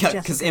 Yeah,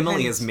 because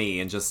Emily is me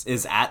and just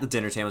is at the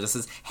dinner table and just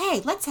says, "Hey,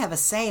 let's have a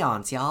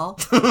seance, y'all."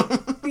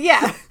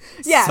 Yeah.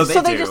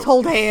 So they just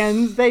hold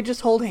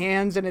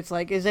hands. And it's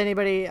like,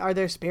 are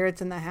there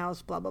spirits in the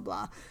house? Blah, blah,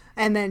 blah.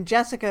 And then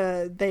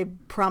they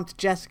prompt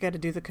Jessica to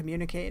do the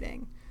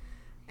communicating.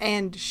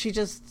 And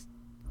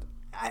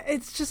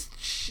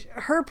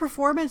her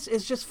performance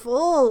is just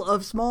full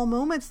of small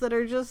moments that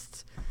are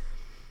just...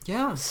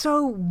 Yeah.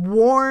 So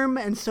warm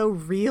and so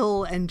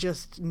real and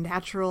just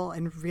natural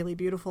and really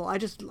beautiful.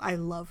 I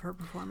love her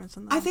performance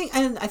in that. I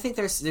think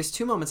there's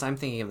two moments I'm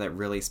thinking of that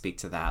really speak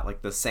to that.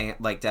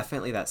 Like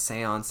definitely that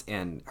seance,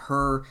 and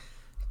her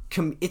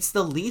it's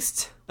the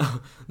least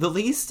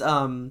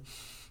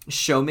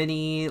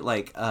showman-y,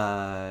 like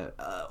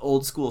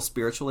old school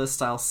spiritualist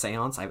style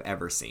seance I've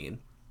ever seen.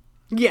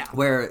 Yeah.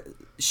 Where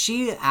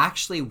she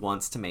actually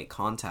wants to make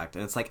contact,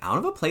 and it's like out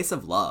of a place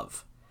of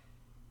love.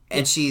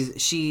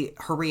 And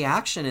her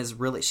reaction is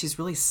really, she's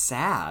really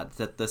sad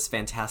that this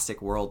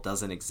fantastic world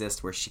doesn't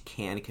exist where she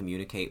can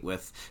communicate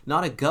with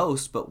not a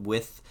ghost, but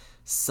with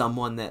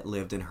someone that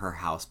lived in her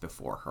house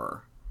before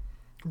her.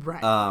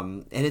 Right.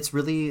 And it's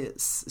really,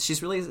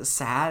 she's really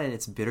sad, and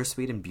it's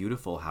bittersweet and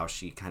beautiful how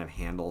she kind of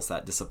handles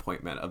that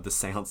disappointment of the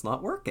seance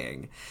not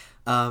working.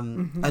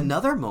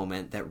 Another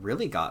moment that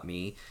really got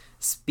me,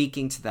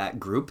 speaking to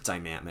that group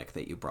dynamic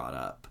that you brought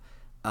up,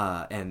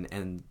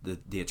 and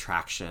the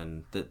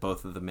attraction that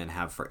both of the men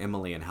have for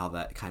Emily and how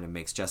that kind of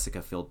makes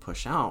Jessica feel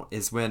pushed out,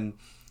 is when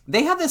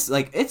they have this,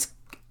 like, it's,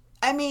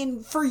 I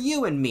mean, for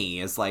you and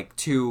me as, like,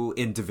 two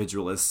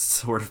individualist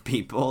sort of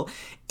people,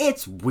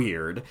 it's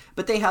weird.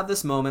 But they have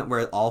this moment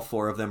where all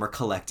four of them are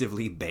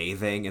collectively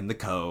bathing in the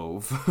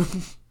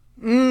cove.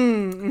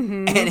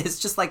 And it's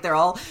just like they're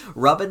all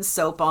rubbing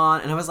soap on.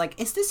 And I was like,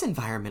 is this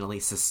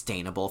environmentally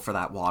sustainable for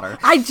that water?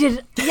 I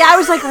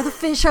was like, are the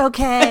fish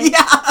okay?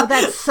 Yeah. With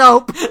that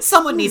soap.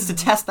 Someone needs to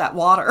test that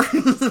water.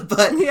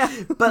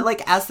 But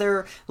like, as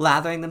they're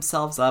lathering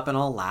themselves up and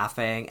all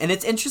laughing. And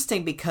it's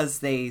interesting because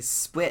they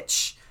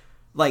switch...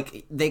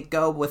 Like, they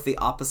go with the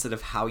opposite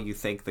of how you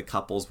think the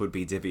couples would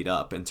be divvied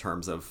up in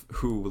terms of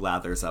who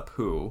lathers up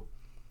who.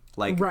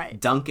 Like, right.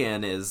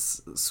 Duncan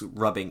is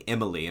rubbing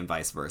Emily and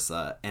vice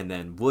versa, and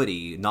then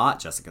Woody,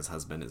 not Jessica's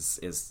husband,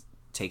 is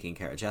taking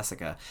care of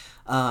Jessica.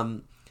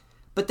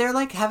 But they're,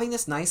 like, having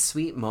this nice,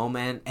 sweet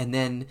moment, and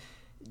then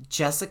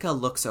Jessica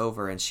looks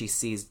over and she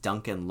sees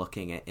Duncan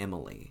looking at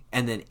Emily.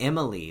 And then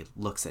Emily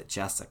looks at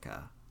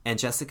Jessica. And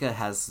Jessica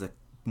has the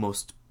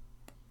most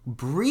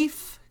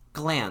brief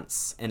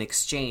glance and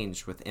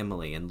exchange with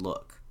Emily and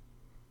look.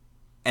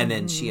 And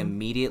then she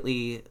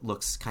immediately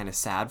looks kind of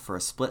sad for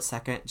a split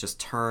second, just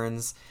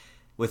turns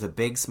with a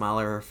big smile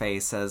on her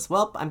face, says,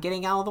 well, I'm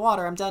getting out of the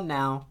water, I'm done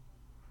now.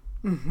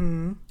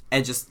 And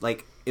just,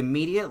 like,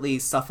 immediately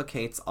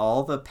suffocates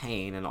all the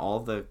pain and all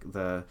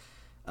the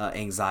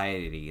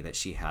anxiety that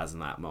she has in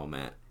that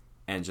moment,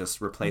 and just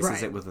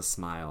replaces it with a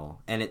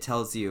smile. And it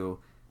tells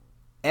you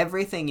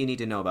everything you need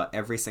to know about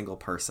every single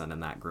person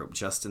in that group,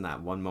 just in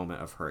that one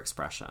moment of her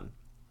expression.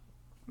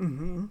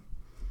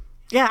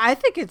 Yeah, I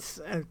think it's...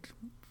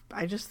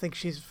 I just think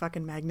she's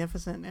fucking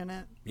magnificent in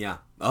it. Yeah.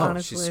 Oh,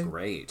 honestly. She's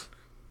great.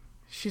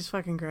 She's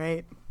fucking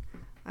great.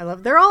 I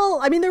love... They're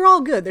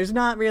all good. There's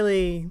not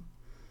really...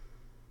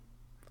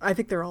 I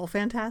think they're all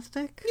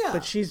fantastic. Yeah.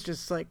 But she's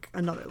just, like,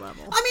 another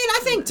level. I mean, I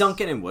think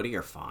Duncan and Woody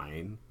are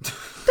fine.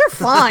 They're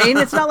fine.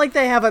 It's not like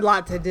they have a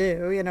lot to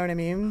do, you know what I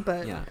mean?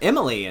 But yeah.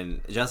 Emily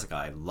and Jessica,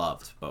 I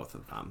loved both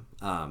of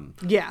them.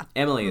 Yeah.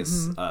 Emily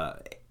is...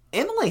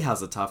 Emily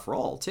has a tough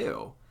role,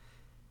 too.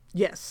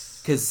 Yes.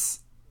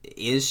 Because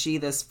is she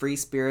this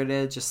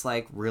free-spirited, just,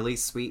 like, really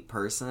sweet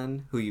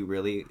person who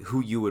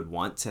you would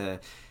want to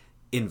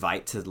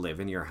invite to live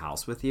in your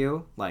house with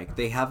you? Like,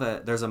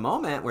 there's a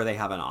moment where they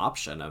have an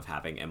option of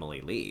having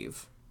Emily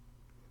leave.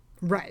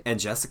 Right. And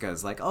Jessica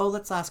is like, oh,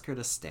 let's ask her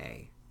to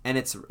stay. And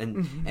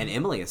and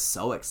Emily is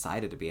so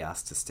excited to be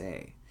asked to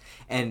stay.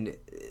 And,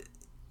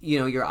 you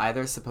know, you're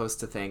either supposed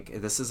to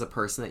think this is a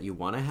person that you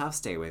want to have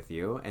stay with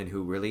you and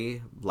who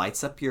really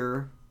lights up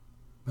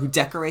who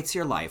decorates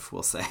your life,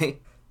 we'll say.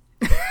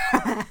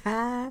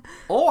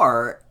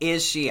 Or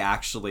is she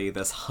actually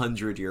this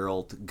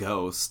 100-year-old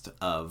ghost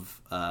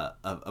of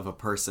a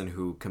person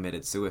who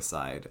committed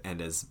suicide and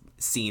is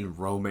seen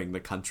roaming the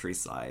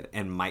countryside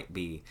and might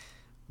be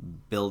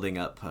building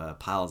up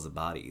piles of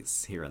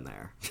bodies here and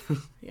there?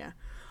 Yeah.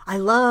 I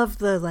love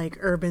the, like,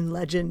 urban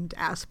legend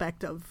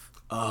aspect of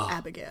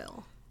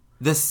Abigail.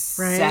 The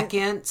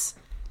second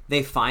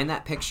they find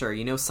that picture,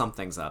 you know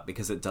something's up,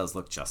 because it does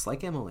look just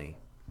like Emily.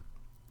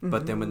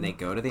 But then when they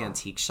go to the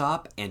antique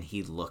shop and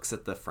he looks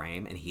at the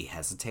frame and he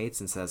hesitates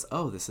and says,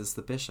 oh, this is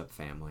the Bishop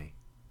family.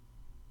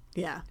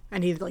 Yeah.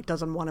 And he, like,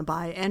 doesn't want to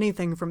buy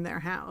anything from their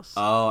house.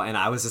 Oh, and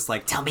I was just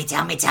like, tell me.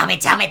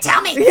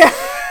 Yeah.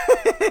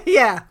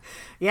 Yeah.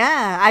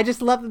 Yeah. I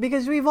just love it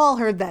because we've all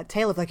heard that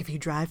tale of, like, if you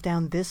drive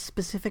down this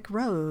specific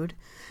road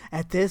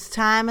at this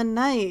time of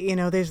night, you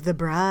know, there's the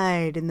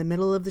bride in the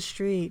middle of the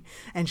street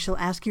and she'll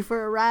ask you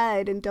for a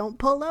ride and don't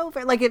pull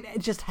over. Like, it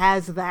just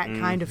has that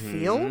kind of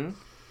feel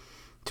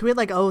to it,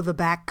 like, oh, the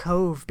back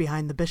cove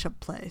behind the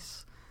Bishop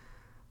place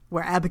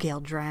where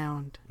Abigail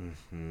drowned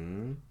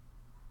in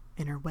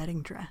her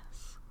wedding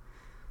dress.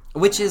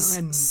 Which is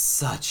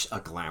such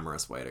a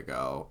glamorous way to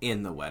go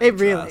in the wedding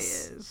dress. It really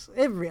is.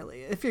 It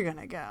really is. If you're going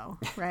to go,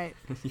 right?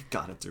 You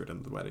gotta do it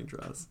in the wedding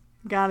dress.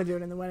 Gotta do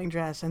it in the wedding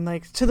dress. And,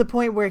 like, to the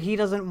point where he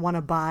doesn't want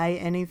to buy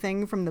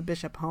anything from the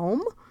Bishop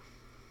home.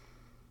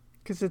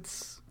 Because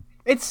it's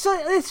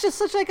just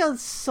such, like, a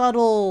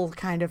subtle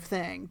kind of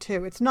thing,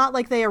 too. It's not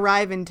like they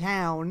arrive in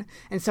town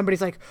and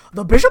somebody's like,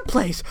 the Bishop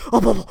place?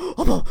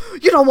 Oh,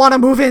 you don't want to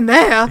move in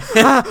there.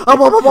 You know,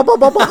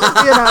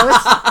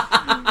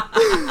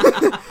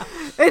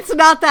 it's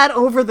not that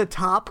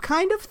over-the-top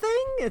kind of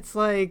thing. It's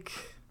like,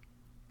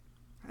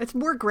 it's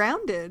more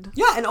grounded.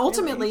 Yeah, and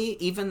ultimately,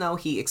 even though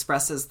he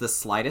expresses the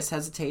slightest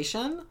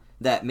hesitation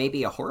that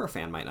maybe a horror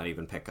fan might not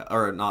even pick up,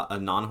 or not a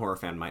non-horror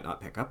fan might not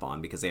pick up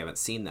on because they haven't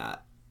seen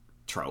that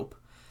trope,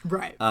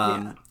 Right.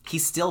 He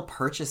still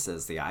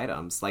purchases the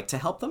items, like, to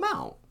help them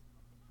out.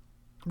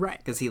 Right.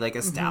 Because he, like,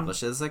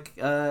 establishes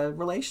a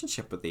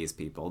relationship with these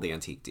people, the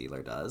antique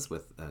dealer does,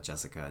 with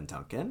Jessica and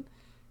Duncan.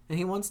 And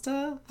he wants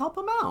to help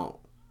them out.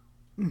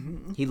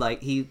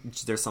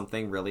 There's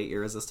something really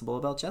irresistible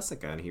about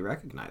Jessica, and he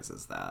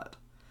recognizes that.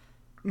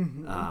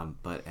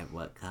 But at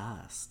what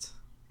cost?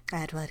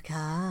 At what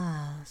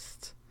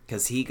cost?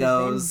 Because he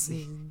goes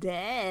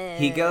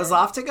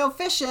off to go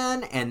fishing,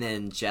 and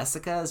then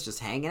Jessica is just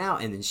hanging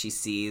out, and then she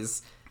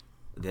sees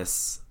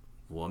this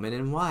woman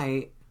in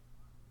white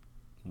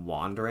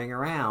wandering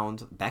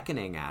around,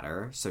 beckoning at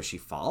her, so she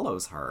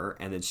follows her,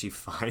 and then she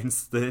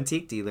finds the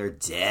antique dealer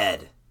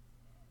dead.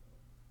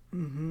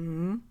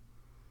 And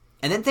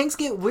then things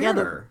get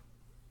weirder.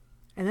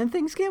 All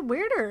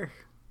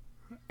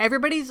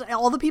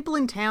the people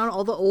in town,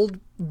 all the old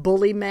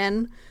bully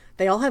men,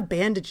 they all have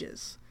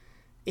bandages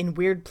in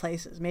weird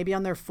places. Maybe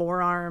on their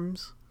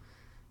forearms,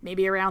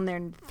 maybe around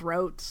their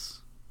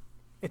throats.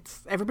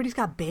 Everybody's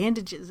got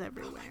bandages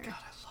everywhere. Oh my God,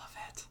 I love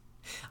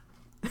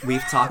it.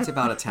 We've talked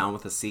about A Town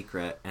with a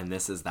Secret, and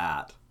this is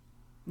that.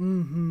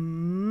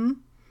 Why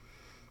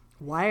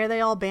are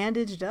they all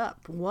bandaged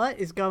up? What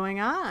is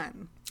going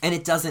on? And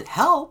it doesn't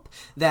help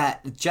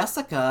that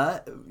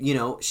Jessica,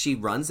 she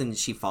runs and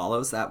she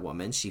follows that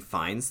woman. She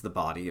finds the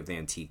body of the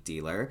antique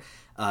dealer.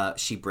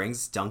 She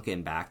brings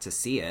Duncan back to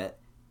see it,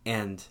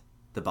 and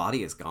the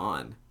body is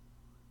gone.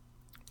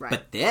 Right.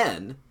 But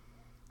then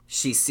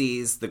she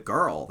sees the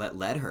girl that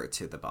led her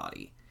to the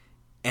body.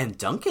 And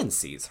Duncan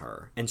sees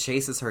her and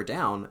chases her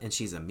down, and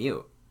she's a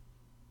mute.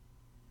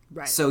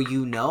 Right. So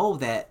you know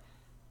that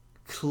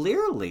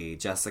clearly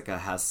Jessica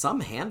has some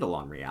handle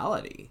on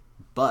reality.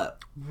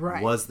 But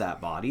was that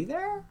body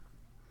there?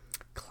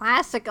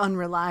 Classic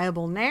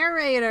unreliable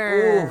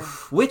narrator.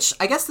 Oof. Which,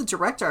 I guess the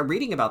director, I'm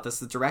reading about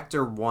this, the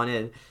director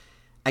wanted,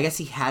 I guess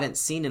he hadn't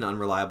seen an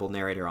unreliable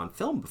narrator on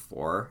film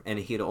before, and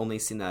he had only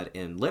seen that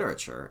in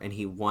literature, and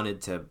he wanted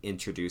to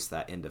introduce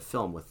that into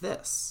film with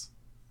this.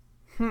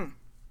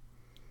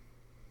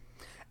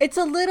 It's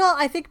a little,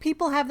 I think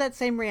people have that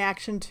same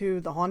reaction to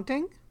The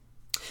Haunting.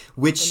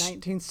 Which... The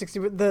 1960,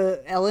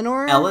 the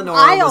Eleanor. Eleanor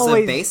was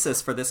a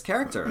basis for this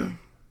character.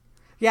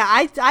 Yeah,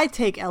 I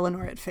take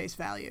Eleanor at face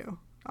value,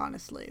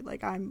 honestly.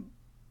 Like I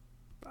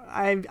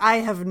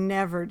have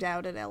never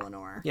doubted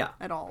Eleanor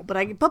at all,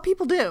 but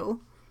people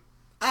do.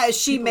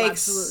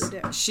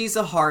 She's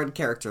a hard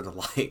character to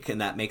like,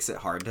 and that makes it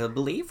hard to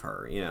believe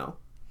her,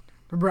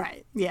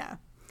 Right. Yeah.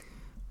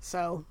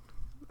 So,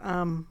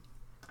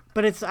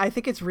 but I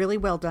think it's really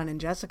well done in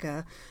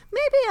Jessica.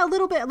 Maybe a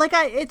little bit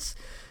it's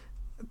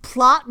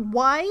plot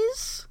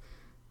wise.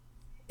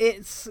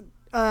 It's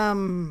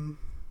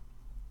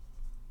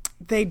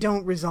they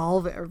don't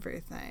resolve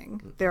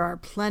everything. There are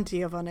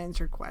plenty of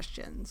unanswered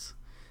questions,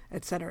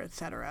 et cetera, et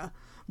cetera.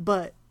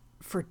 But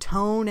for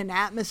tone and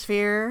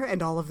atmosphere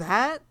and all of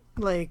that,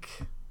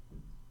 if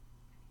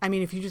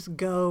you just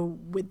go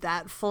with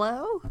that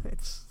flow,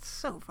 it's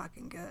so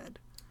fucking good.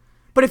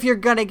 But if you're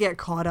gonna get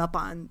caught up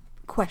on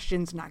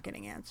questions not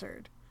getting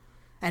answered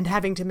and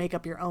having to make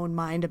up your own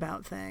mind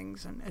about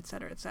things and et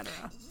cetera, et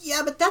cetera.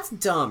 Yeah, but that's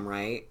dumb,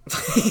 right?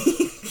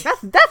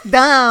 That's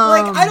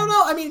dumb. I don't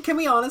know. Can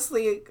we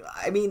honestly...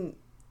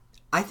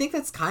 I think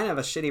that's kind of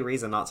a shitty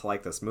reason not to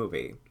like this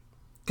movie.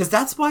 Because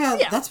that's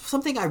why that's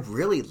something I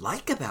really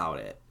like about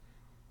it.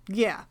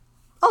 Yeah.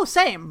 Oh,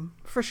 same.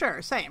 For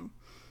sure. Same.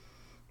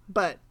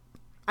 But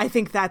I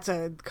think that's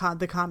the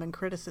common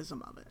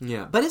criticism of it.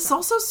 Yeah. But it's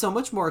also so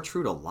much more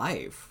true to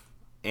life.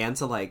 And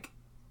to,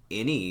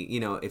 any...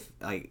 if,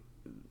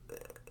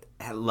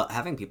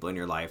 having people in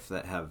your life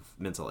that have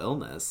mental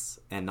illness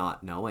and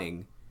not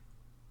knowing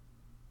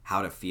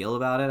how to feel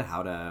about it,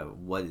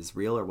 what is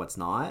real or what's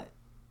not.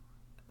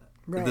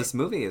 Right. This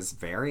movie is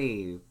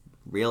very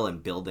real in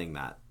building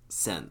that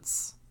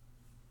sense.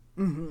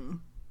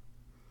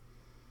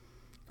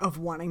 Of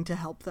wanting to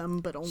help them,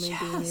 but only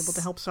being able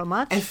to help so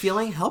much. And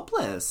feeling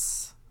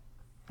helpless.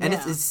 And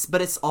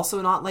but it's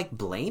also not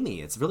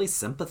blamey. It's really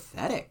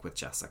sympathetic with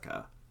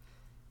Jessica.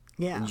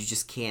 Yeah. And you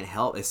just can't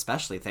help,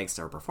 especially thanks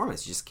to her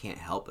performance, you just can't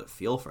help but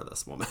feel for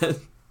this woman.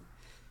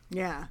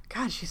 Yeah.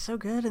 God, she's so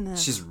good in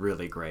this. She's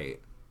really great.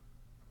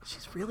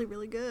 She's really,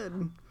 really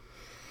good.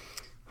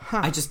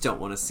 I just don't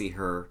want to see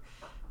her...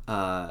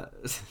 I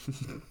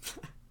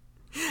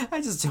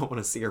just don't want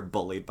to see her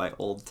bullied by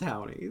old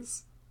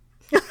townies.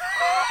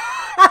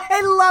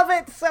 I love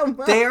it so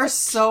much. They are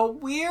so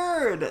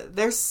weird.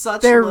 They're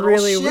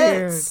really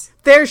shits.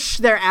 Weird.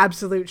 They're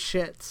absolute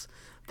shits.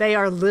 They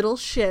are little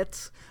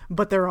shits,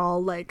 but they're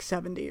all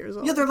 70 years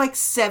old. Yeah, they're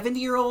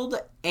 70-year-old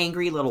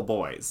angry little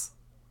boys.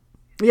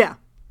 Yeah.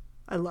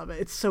 I love it.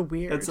 It's so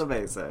weird. It's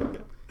amazing.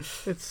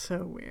 It's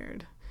so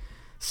weird.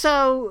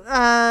 So,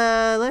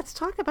 let's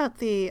talk about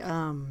the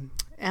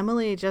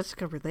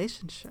Emily-Jessica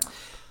relationship.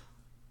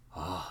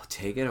 Oh,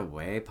 take it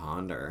away,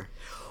 Ponder.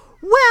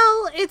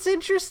 Well, it's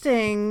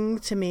interesting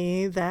to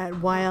me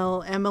that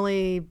while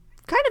Emily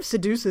kind of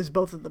seduces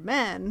both of the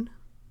men,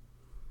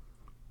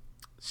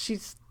 she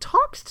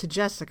talks to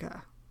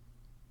Jessica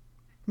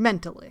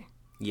mentally.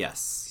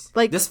 Yes.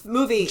 Like, this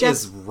movie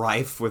just- is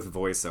rife with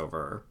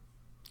voiceover.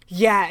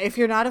 Yeah, if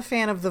you're not a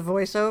fan of the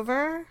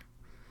voiceover,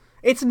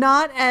 it's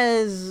not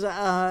as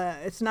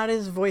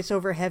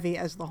voiceover heavy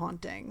as The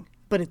Haunting,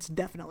 but it's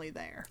definitely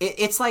there.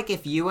 It's like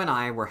if you and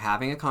I were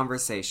having a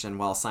conversation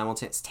while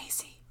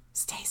simultaneously,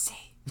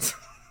 Stacy,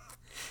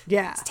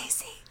 Yeah.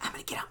 Stacy, I'm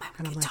gonna get out my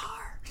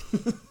guitar.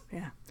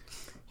 Yeah.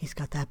 He's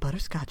got that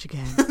butterscotch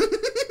again.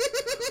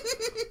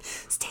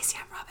 Stacy,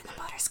 I'm rubbing the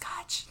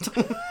butterscotch.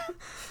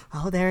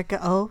 Oh, there it goes.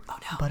 Oh,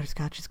 no.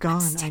 Butterscotch is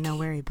gone. I know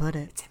where he put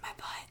it. It's in my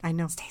butt. I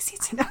know. Stacy,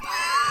 it's in my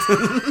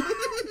butt.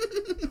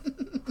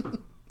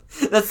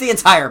 That's the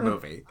entire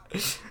movie.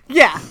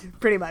 Yeah,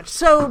 pretty much.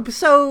 So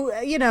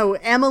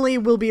Emily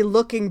will be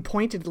looking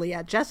pointedly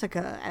at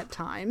Jessica at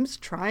times,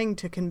 trying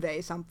to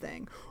convey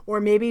something. Or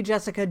maybe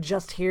Jessica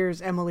just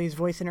hears Emily's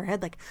voice in her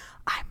head, like,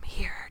 I'm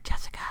here,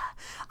 Jessica.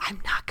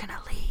 I'm not gonna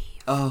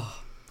leave. Oh.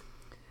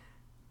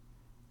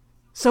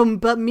 So,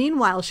 but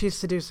meanwhile, she's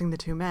seducing the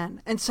two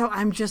men. And so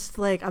I'm just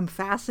like, I'm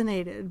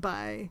fascinated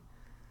by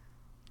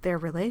their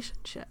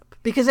relationship.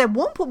 Because at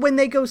one point, when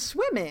they go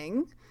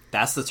swimming,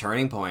 That's the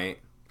turning point.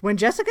 when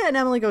Jessica and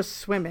Emily go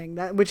swimming,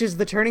 which is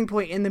the turning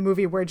point in the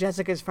movie where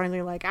Jessica's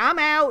finally like, I'm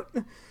out.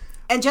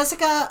 And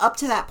Jessica, up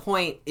to that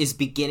point, is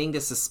beginning to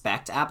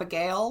suspect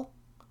Abigail,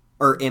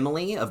 or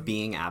Emily, of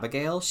being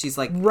Abigail. She's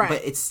like, Right.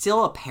 but it's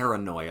still a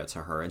paranoia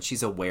to her, and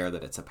she's aware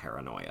that it's a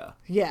paranoia.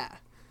 Yeah.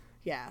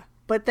 Yeah.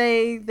 But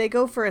they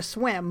go for a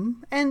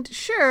swim, and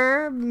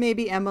sure,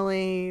 maybe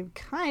Emily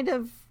kind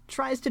of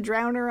tries to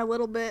drown her a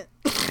little bit.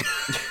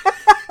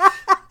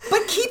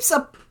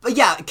 But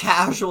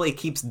casually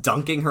keeps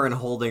dunking her and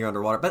holding her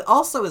underwater, but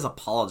also is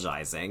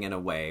apologizing in a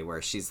way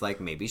where she's like,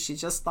 maybe she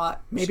just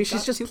thought Maybe she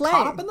she's got just too playing.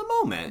 caught up in the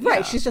moment. Right,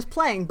 Yeah. she's just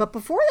playing. But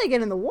before they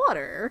get in the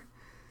water,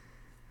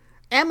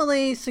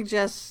 Emily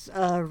suggests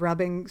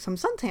rubbing some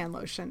suntan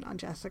lotion on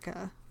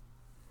Jessica.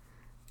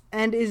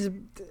 And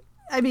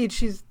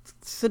she's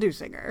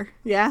seducing her.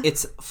 Yeah?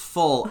 It's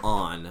full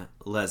on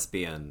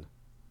lesbian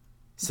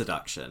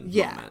seduction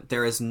moment.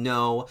 There is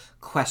no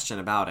question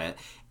about it.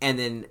 And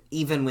then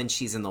even when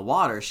she's in the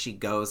water, she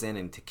goes in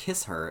and to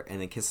kiss her and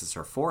then kisses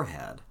her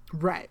forehead.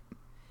 Right.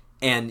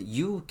 And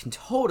you can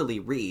totally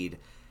read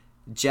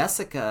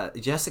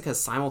Jessica's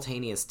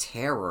simultaneous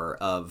terror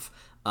of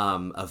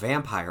a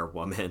vampire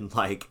woman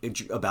like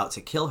about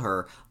to kill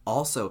her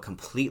also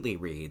completely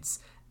reads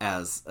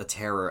as a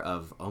terror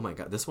of, oh my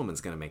god, this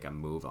woman's gonna make a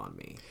move on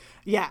me.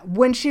 Yeah,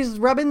 when she's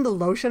rubbing the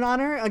lotion on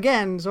her,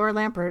 again, Zora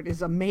Lampert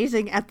is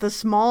amazing at the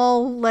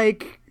small,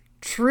 like,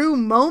 true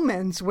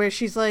moments where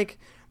she's like,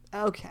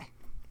 okay.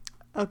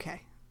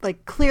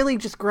 Like, clearly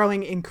just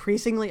growing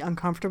increasingly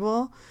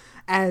uncomfortable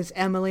as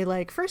Emily,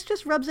 like, first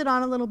just rubs it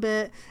on a little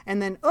bit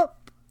and then,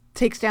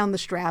 takes down the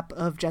strap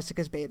of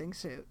Jessica's bathing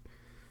suit.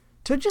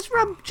 To just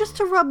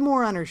to rub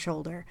more on her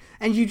shoulder.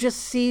 And you just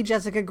see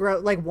Jessica grow,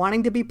 like,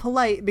 wanting to be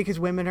polite because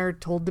women are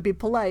told to be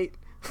polite.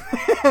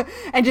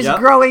 And just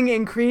growing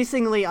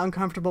increasingly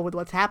uncomfortable with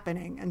what's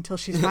happening until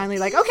she's finally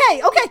like,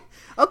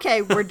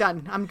 okay, we're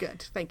done. I'm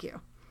good. Thank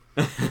you.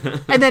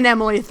 And then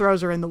Emily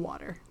throws her in the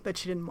water that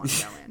she didn't want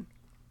to go in.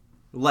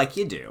 Like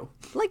you do.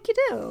 Like you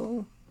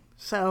do.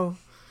 So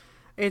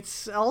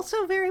it's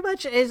also very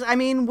much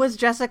was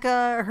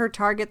Jessica her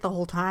target the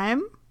whole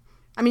time?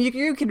 I mean,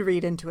 you can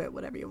read into it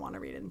whatever you want to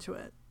read into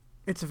it.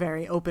 It's a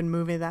very open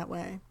movie that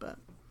way,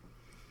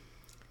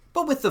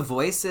 But with the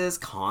voices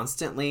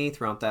constantly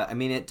throughout that, I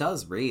mean, it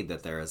does read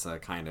that there is a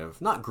kind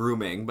of, not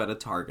grooming, but a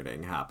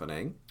targeting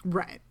happening.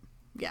 Right.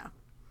 Yeah.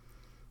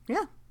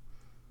 Yeah.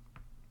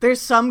 There's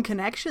some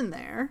connection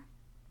there.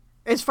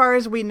 As far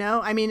as we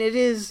know, I mean, it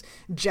is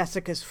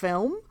Jessica's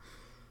film,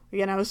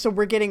 so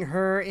we're getting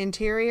her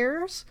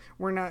interiors.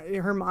 We're not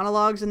her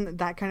monologues and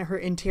that kind of her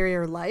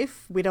interior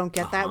life. We don't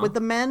get that with the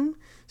men,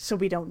 so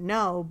we don't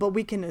know, but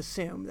we can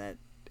assume that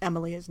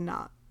Emily is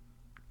not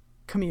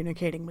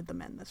communicating with the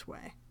men this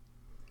way.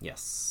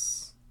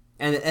 Yes.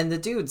 And the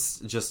dudes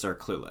just are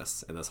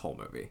clueless in this whole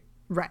movie.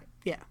 Right,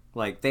 yeah.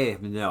 Like, they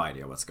have no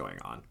idea what's going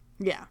on.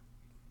 Yeah.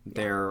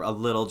 They're a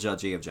little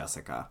judgy of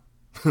Jessica.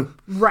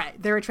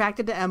 Right. They're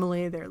attracted to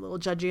Emily. They're a little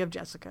judgy of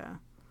Jessica.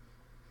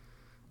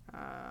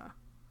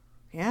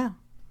 Yeah.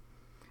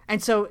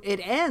 And so it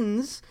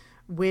ends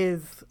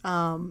with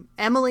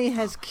Emily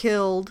has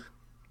killed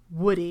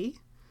Woody.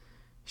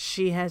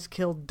 She has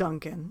killed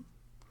Duncan.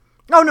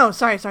 Oh, no.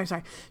 Sorry.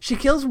 She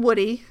kills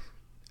Woody.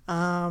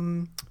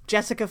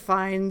 Jessica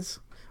finds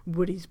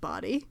Woody's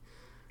body.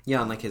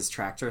 Yeah, on like his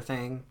tractor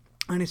thing.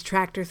 They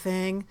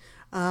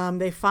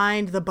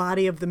find the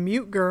body of the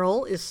mute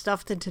girl is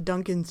stuffed into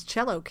Duncan's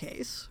cello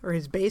case, or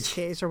his bass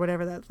case, or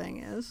whatever that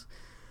thing is.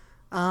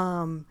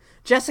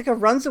 Jessica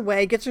runs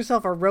away, gets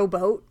herself a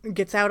rowboat,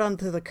 gets out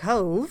onto the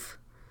cove.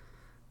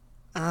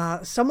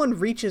 Someone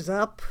reaches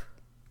up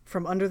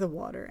from under the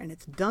water, and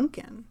it's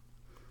Duncan.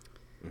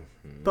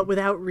 Mm-hmm. But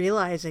without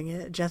realizing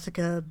it,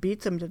 Jessica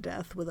beats him to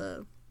death with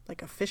a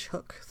fish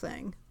hook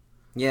thing.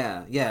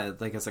 Yeah,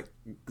 like it's like,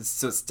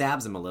 so it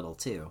stabs him a little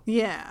too.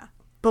 Yeah.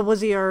 But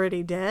was he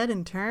already dead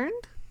and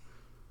turned?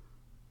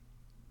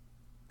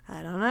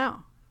 I don't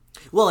know.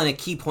 Well, and a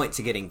key point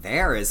to getting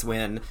there is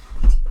when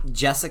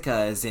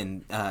Jessica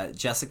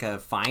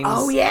finds...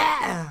 Oh,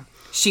 yeah!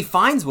 She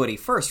finds Woody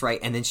first, right?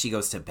 And then she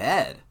goes to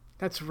bed.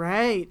 That's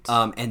right.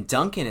 And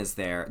Duncan is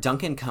there.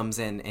 Duncan comes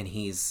in and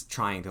he's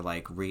trying to,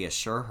 like,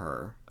 reassure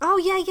her. Oh,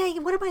 yeah.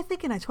 What am I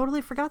thinking? I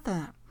totally forgot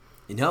that.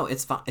 No,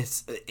 it's fine.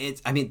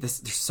 I mean,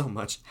 there's so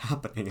much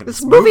happening in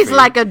This movie's movie.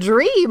 like a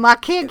dream. I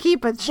can't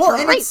keep it straight. Well,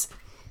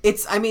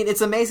 and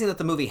it's amazing that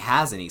the movie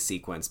has any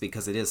sequence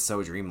because it is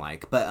so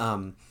dreamlike. But,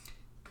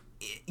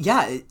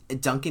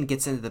 Duncan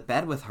gets into the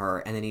bed with her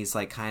and then he's,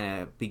 like,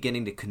 kind of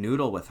beginning to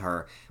canoodle with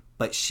her.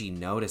 But she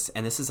noticed,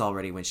 and this is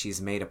already when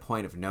she's made a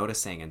point of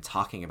noticing and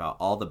talking about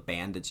all the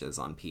bandages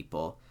on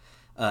people.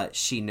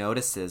 She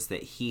notices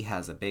that he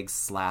has a big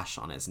slash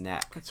on his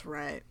neck. That's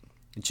right.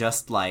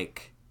 Just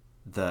like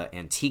the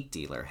antique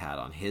dealer had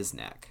on his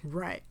neck.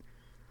 Right.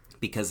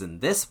 Because in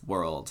this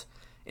world,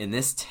 in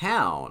this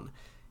town,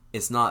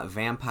 it's not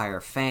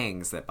vampire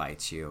fangs that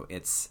bite you.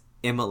 It's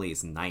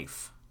Emily's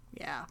knife.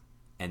 Yeah.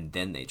 And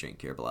then they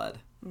drink your blood.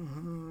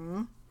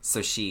 Mm-hmm.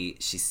 So she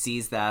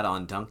sees that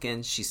on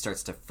Duncan. She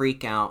starts to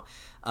freak out.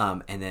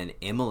 And then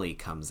Emily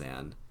comes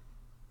in.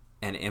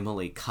 And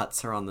Emily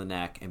cuts her on the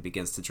neck and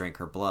begins to drink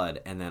her blood.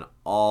 And then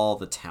all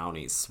the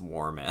townies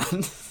swarm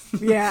in.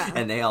 Yeah.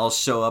 And they all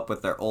show up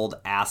with their old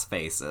ass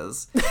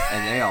faces.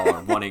 And they all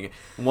are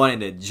wanting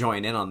to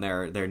join in on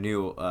their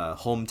new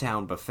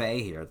hometown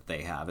buffet here that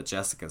they have at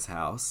Jessica's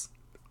house.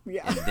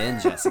 Yeah. And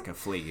then Jessica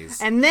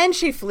flees. And then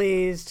she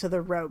flees to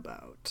the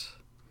rowboat.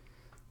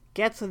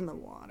 Gets in the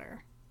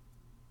water.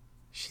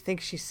 She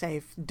thinks she's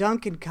safe.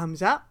 Duncan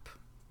comes up.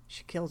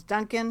 She kills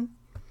Duncan.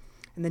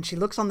 And then she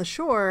looks on the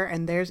shore,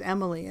 and there's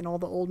Emily and all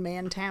the old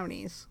man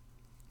townies.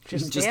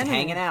 Just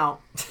hanging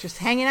out. Just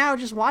hanging out,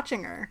 just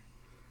watching her.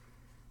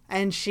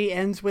 And she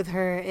ends with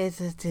her,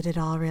 did it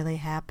all really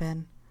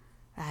happen?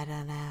 I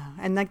don't know.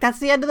 And, like, that's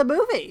the end of the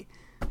movie.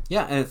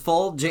 Yeah, and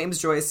full James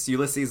Joyce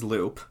Ulysses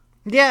loop.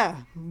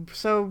 Yeah.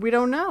 So we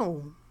don't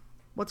know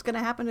what's going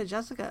to happen to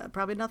Jessica.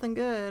 Probably nothing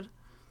good.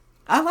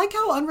 I like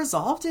how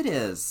unresolved it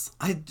is.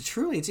 I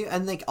truly do.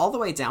 And, like, all the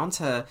way down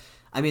to,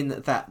 I mean,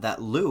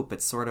 that loop,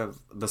 it's sort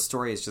of, the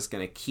story is just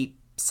going to keep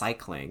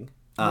cycling.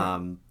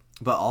 Right.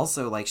 But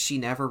also, like, she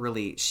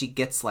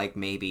gets, like,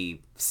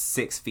 maybe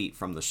 6 feet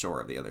from the shore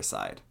of the other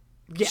side.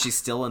 Yeah. She's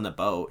still in the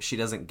boat. She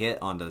doesn't get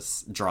onto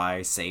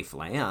dry, safe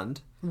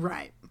land.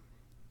 Right.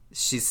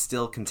 She's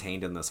still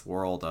contained in this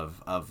world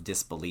of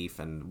disbelief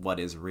and what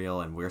is real,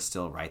 and we're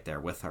still right there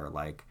with her,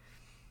 like...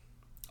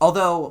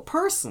 Although,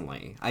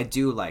 personally, I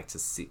do like to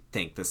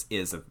think this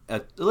is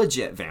a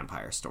legit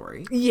vampire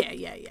story.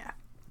 Yeah.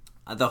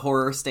 The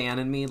horror stan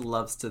in me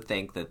loves to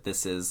think that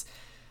this is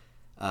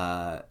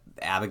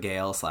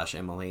Abigail /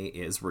 Emily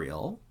is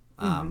real.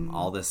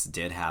 All this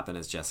did happen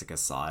as Jessica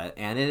saw it.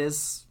 And it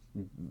is,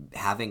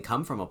 having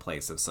come from a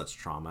place of such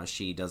trauma,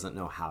 she doesn't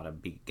know how to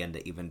begin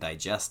to even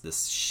digest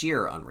this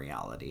sheer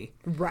unreality.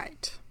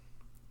 Right.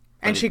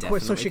 But and she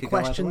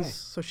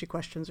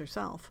questions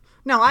herself.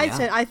 No,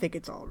 I think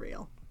it's all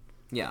real.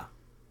 Yeah.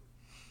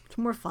 It's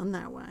more fun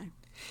that way.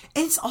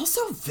 And it's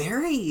also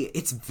very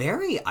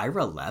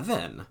Ira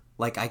Levin.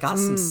 Like, I got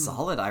some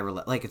solid Ira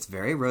Levin. Like, it's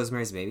very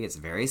Rosemary's Baby. It's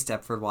very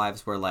Stepford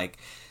Wives, where, like,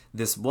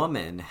 this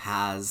woman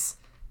has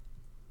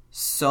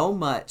so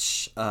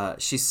much...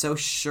 she's so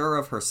sure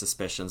of her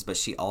suspicions, but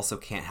she also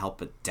can't help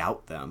but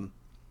doubt them.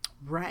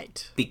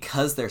 Right.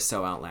 Because they're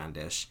so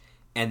outlandish.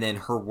 And then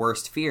her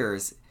worst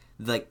fears...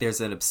 Like, there's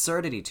an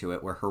absurdity to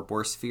it where her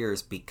worst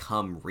fears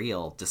become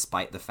real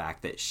despite the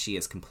fact that she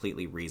has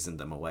completely reasoned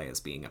them away as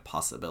being a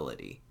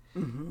possibility.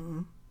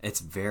 Mm-hmm. It's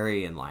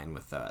very in line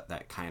with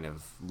that kind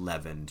of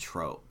Levin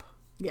trope.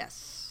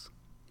 Yes.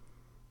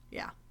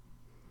 Yeah.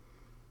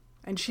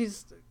 And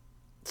she's...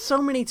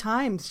 So many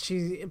times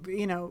she,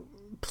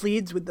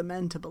 pleads with the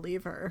men to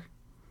believe her.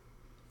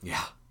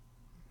 Yeah.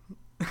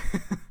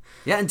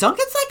 Yeah, and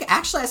Duncan's like...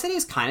 Actually, I said he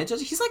was kind of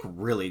judgy. He's, like,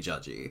 really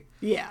judgy.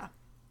 Yeah.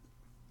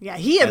 Yeah,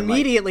 he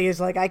immediately is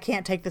like, I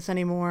can't take this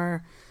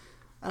anymore.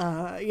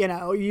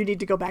 You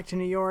need to go back to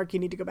New York. You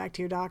need to go back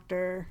to your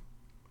doctor.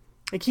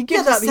 Like, he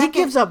gives up. He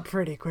gives up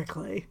pretty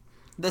quickly.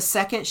 The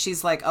second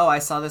she's like, oh, I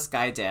saw this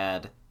guy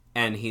dead.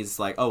 And he's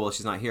like, oh, well,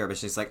 she's not here. But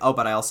she's like, oh,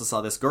 but I also saw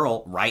this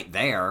girl right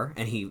there.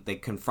 And they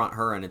confront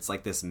her, and it's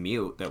like this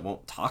mute that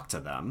won't talk to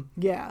them.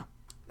 Yeah.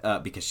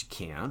 Because she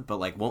can,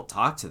 but, like, won't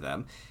talk to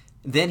them.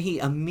 Then he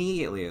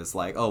immediately is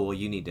like, oh, well,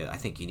 I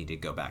think you need to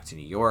go back to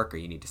New York, or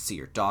you need to see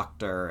your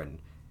doctor. And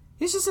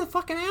he's just a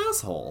fucking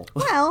asshole.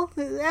 Well,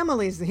 he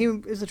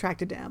is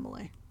attracted to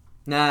Emily.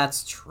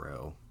 That's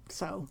true.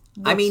 So,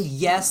 I mean,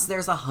 yes,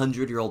 there's a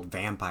 100-year-old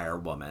vampire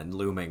woman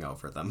looming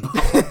over them,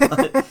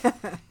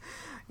 but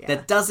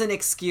that doesn't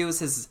excuse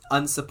his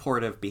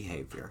unsupportive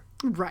behavior.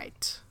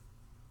 Right.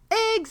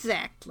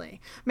 Exactly.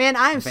 Man,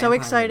 I am so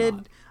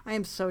excited. I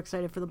am so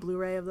excited for the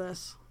Blu-ray of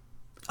this.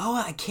 Oh,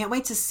 I can't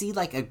wait to see,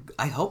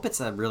 I hope it's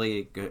a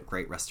really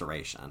great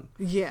restoration.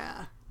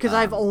 Yeah. Because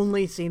I've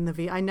only seen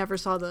I never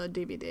saw the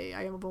DVD.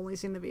 I have only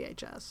seen the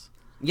VHS.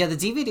 Yeah, the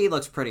DVD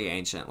looks pretty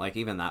ancient. Like,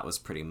 even that was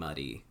pretty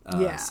muddy.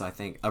 Yeah. So I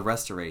think a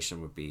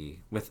restoration would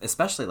be, with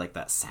especially, like,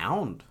 that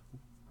sound.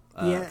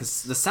 Yes.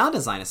 Because the sound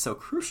design is so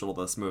crucial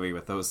to this movie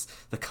with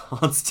the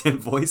constant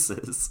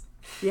voices.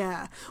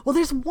 Yeah. Well,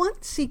 there's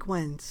one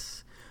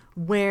sequence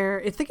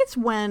where I think it's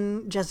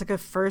when Jessica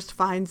first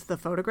finds the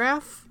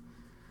photograph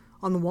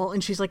on the wall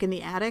and she's like in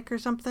the attic or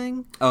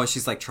something. Oh,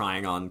 she's like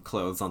trying on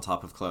clothes on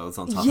top of clothes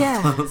on top Yeah.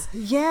 of clothes.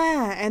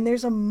 Yeah. And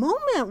there's a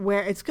moment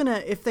where it's going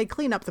to, if they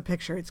clean up the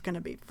picture, it's going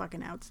to be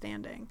fucking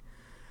outstanding.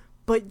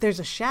 But there's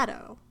a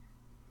shadow.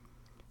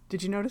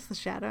 Did you notice the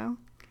shadow?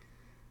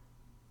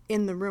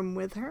 In the room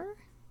with her?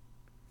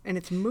 And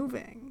it's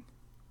moving.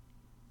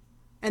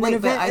 And Wait,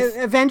 then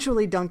but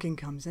eventually Duncan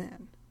comes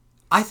in.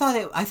 I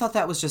thought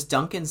that was just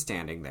Duncan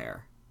standing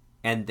there.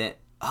 And that,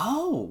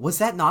 oh, was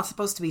that not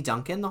supposed to be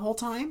Duncan the whole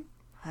time?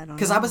 I don't know.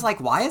 Because I was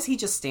like, why is he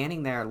just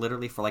standing there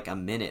literally for like a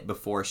minute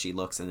before she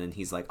looks, and then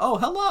he's like, oh,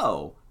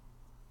 hello.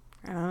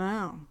 I don't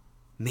know.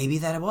 Maybe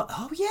that it was,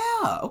 oh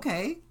yeah,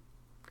 okay.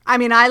 I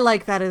mean, I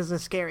like that as a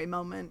scary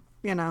moment,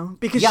 you know,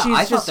 because Yeah,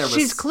 I she's thought just,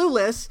 she's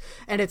clueless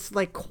and it's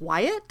like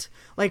quiet.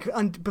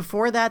 Like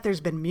before that,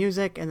 there's been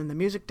music and then the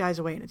music dies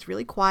away and it's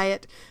really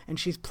quiet and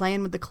she's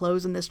playing with the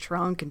clothes in this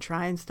trunk and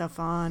trying stuff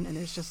on. And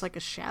there's just like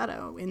a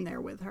shadow in there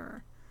with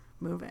her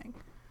moving.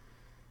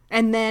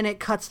 And then it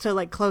cuts to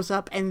like close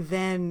up and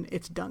then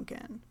it's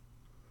Duncan.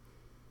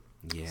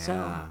 Yeah.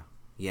 So,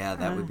 yeah,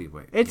 that would be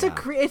weird. It's yeah.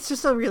 it's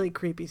just a really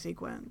creepy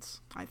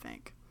sequence, I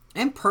think.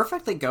 And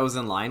perfectly goes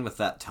in line with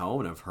that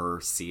tone of her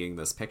seeing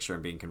this picture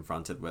and being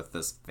confronted with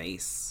this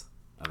face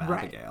of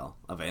Abigail,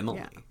 of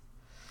Emily.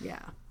 Yeah.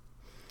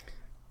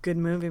 Good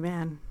movie,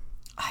 man.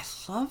 I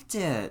loved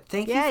it.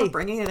 Thank you Yay. for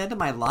bringing it into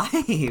my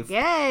life.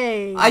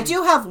 Yay! I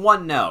do have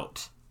one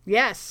note.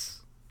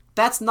 Yes.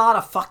 That's not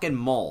a fucking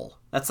mole.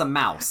 That's a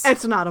mouse.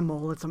 It's not a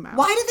mole, it's a mouse.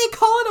 Why did they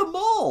call it a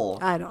mole?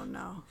 I don't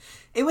know.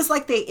 It was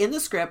like in the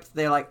script,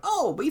 they're like,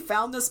 oh, we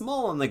found this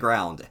mole on the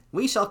ground.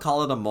 We shall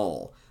call it a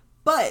mole.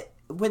 But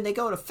when they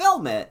go to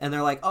film it, and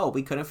they're like, oh,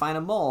 we couldn't find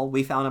a mole,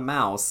 we found a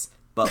mouse,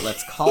 but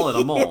let's call it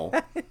a mole.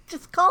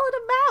 Just call it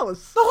a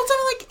mouse. The whole time,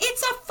 I'm like,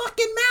 it's a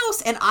fucking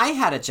mouse. And I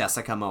had a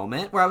Jessica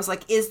moment where I was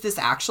like, is this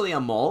actually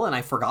a mole? And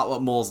I forgot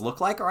what moles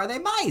look like, or are they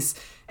mice?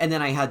 And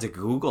then I had to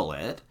Google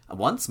it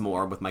once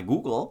more with my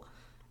Google.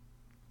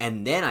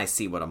 And then I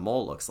see what a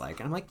mole looks like.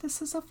 And I'm like,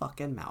 this is a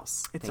fucking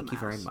mouse. It's Thank a you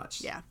very mouse.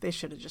 much. Yeah, they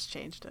should have just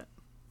changed it.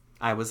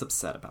 I was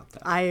upset about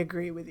that. I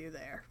agree with you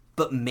there.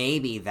 But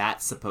maybe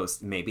that's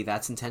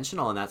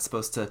intentional, and that's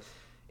supposed to,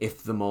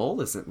 if the mole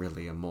isn't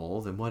really a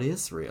mole, then what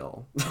is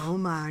real? Oh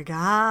my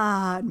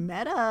god,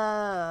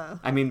 meta.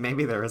 I mean,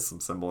 maybe there is some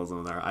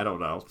symbolism there. I don't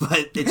know.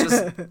 But it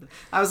just,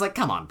 I was like,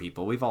 come on,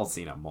 people. We've all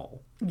seen a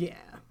mole. Yeah.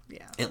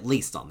 At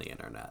least on the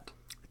internet.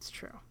 It's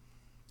true.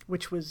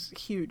 Which was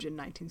huge in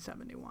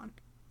 1971.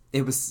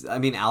 It was, I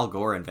mean, Al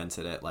Gore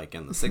invented it like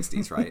in the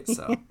 60s, right?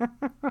 So.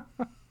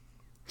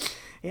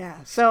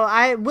 Yeah, so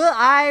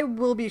I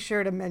will be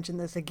sure to mention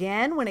this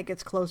again when it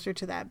gets closer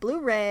to that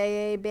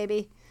Blu-ray,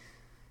 baby.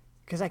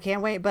 Because I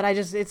can't wait. But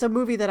it's a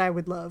movie that I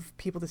would love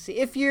people to see.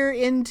 If you're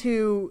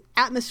into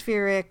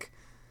atmospheric,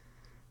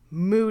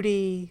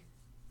 moody,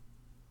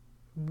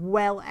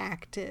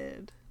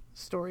 well-acted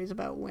stories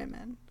about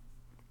women.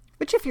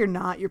 Which if you're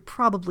not, you're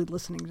probably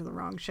listening to the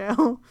wrong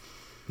show.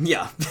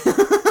 Yeah.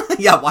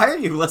 Yeah, why are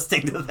you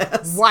listening to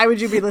this? Why would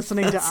you be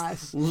listening to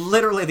us?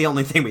 Literally the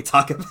only thing we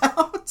talk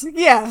about.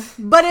 Yeah,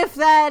 but if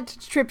that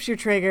trips your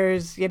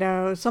triggers,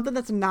 something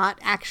that's not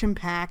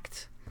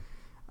action-packed,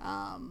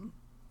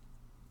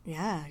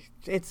 yeah,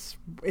 it's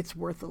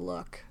worth a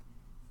look,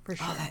 for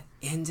sure. Oh, that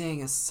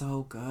ending is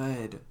so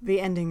good. The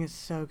ending is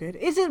so good.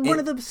 Is it one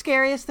of the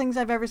scariest things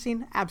I've ever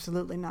seen?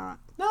 Absolutely not.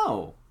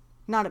 No.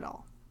 Not at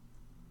all.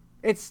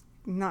 It's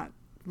not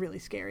really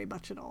scary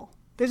much at all.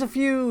 There's a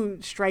few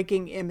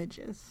striking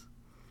images.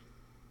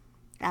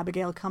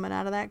 Abigail coming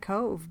out of that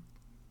cove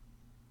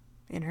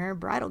in her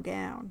bridal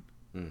gown.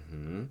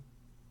 Mm-hmm.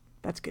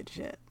 That's good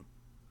shit.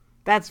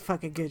 That's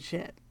fucking good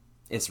shit.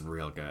 It's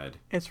real good.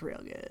 It's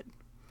real good.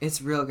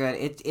 It's real good.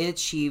 It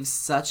achieves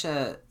such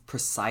a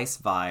precise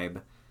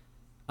vibe.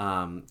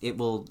 It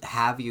will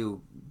have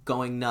you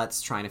going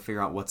nuts trying to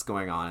figure out what's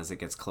going on as it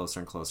gets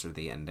closer and closer to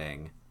the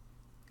ending.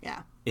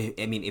 Yeah.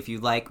 I mean, if you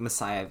like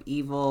Messiah of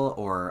Evil,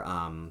 or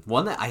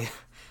one that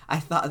I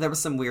thought there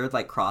was some weird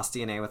like cross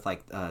DNA with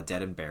like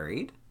Dead and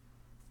Buried.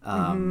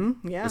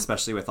 Yeah.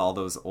 Especially with all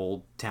those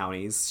old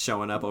townies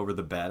showing up over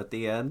the bed at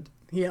the end.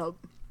 Yep.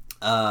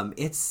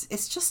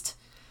 It's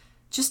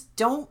just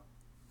don't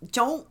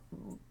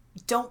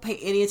pay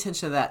any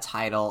attention to that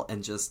title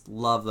and just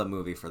love the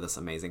movie for this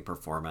amazing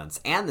performance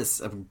and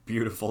this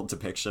beautiful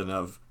depiction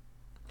of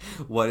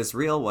what is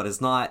real, what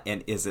is not,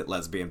 and is it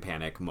lesbian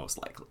panic?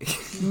 Most likely.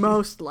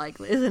 Most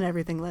likely. Isn't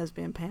everything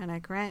lesbian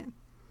panic, right?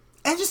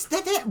 And just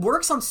that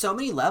works on so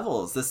many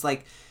levels. This,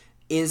 like,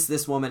 is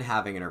this woman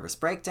having a nervous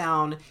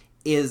breakdown?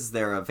 Is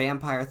there a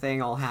vampire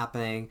thing all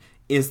happening?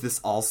 is this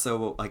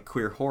also like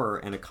queer horror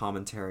and a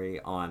commentary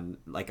on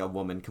like a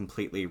woman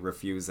completely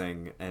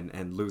refusing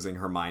and losing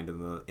her mind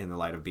in the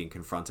light of being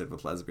confronted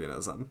with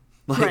lesbianism?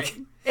 Like, Right.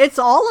 It's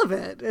all of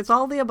it. It's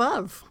all the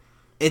above.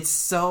 it's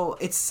so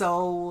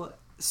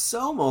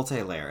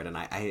multi-layered, and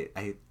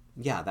I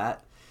yeah,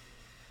 that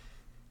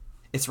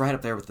it's right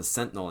up there with The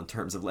Sentinel in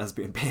terms of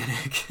lesbian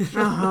panic.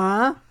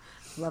 Uh-huh.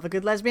 Love a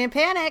good lesbian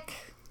panic.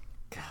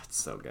 God, it's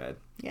so good.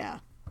 Yeah.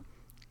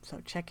 So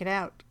check it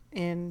out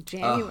in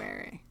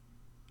January.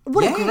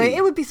 What a Yay! great,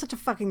 it would be such a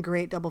fucking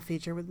great double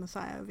feature with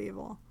Messiah of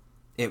Evil.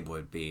 It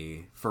would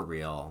be, for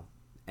real.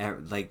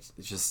 Like,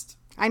 just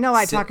I know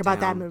I sit talk about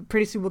that down. movie.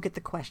 Pretty soon we'll get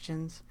the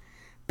questions.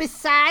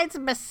 Besides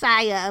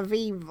Messiah of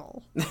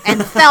Evil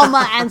and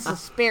Thelma and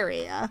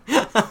Suspiria,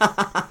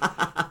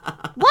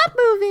 what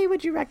movie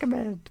would you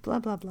recommend? Blah,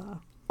 blah, blah.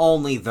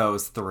 Only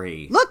those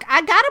three. Look,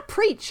 I gotta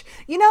preach.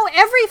 You know,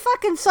 every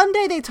fucking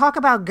Sunday they talk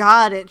about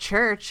God at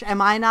church.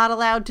 Am I not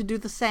allowed to do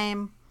the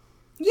same?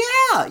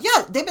 Yeah.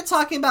 They've been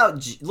talking about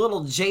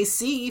little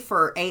JC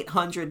for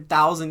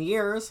 800,000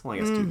 years. Well, I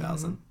guess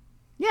 2,000.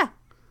 Yeah,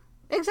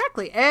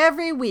 exactly.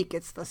 Every week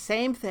it's the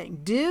same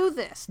thing. Do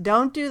this,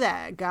 don't do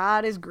that.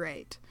 God is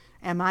great.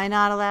 Am I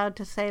not allowed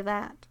to say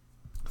that?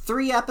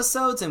 3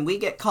 episodes and we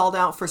get called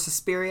out for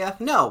Suspiria?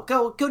 No,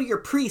 go to your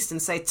priest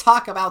and say,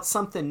 talk about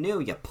something new,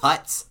 you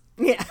putz.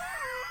 Yeah,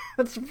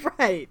 that's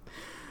right.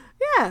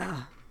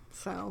 Yeah.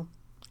 So,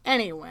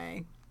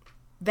 anyway,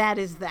 that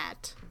is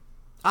that.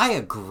 I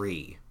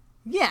agree.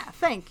 Yeah,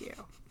 thank you.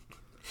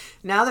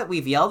 Now that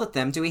we've yelled at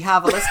them, do we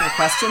have a listener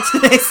question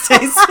today,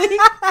 Stacey?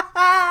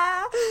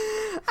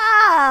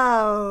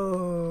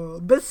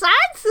 Oh, besides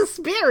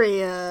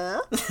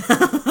Suspiria.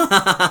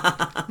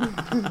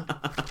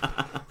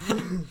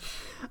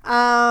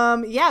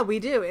 Yeah, we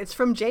do. It's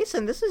from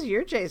Jason. This is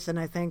your Jason,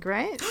 I think,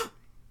 right?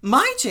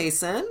 My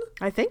Jason?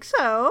 I think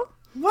so.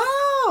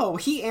 Wow,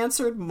 he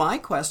answered my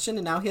question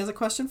and now he has a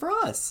question for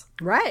us.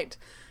 Right.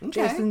 Okay.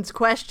 Jason's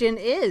question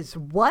is,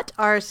 what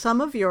are some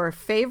of your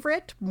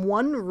favorite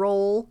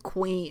one-role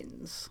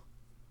queens?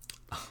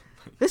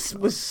 This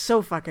was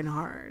so fucking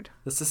hard.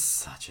 This is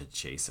such a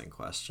Jason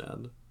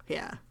question.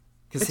 Yeah.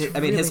 Because, It's his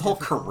really whole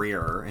difficult.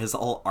 career, his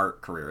whole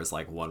art career is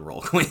like one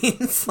role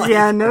queens. Like,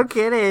 Yeah, no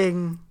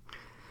kidding.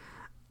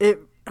 It...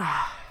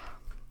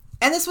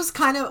 And this was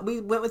kind of, we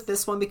went with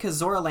this one because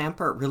Zora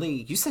Lampert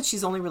really, you said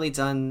she's only really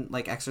done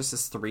like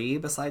Exorcist 3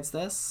 besides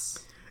this?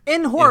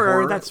 In horror,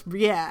 horror? that's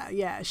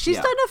yeah. She's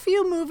Yeah. done a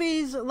few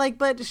movies, like,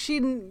 but she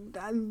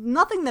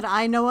nothing that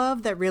I know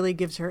of that really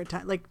gives her a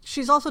time. Like,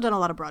 she's also done a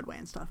lot of Broadway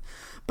and stuff,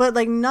 but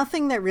like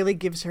nothing that really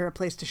gives her a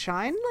place to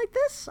shine like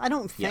this. I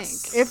don't think.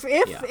 Yes. If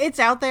Yeah. it's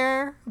out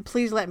there,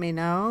 please let me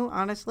know.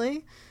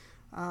 Honestly,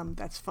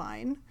 that's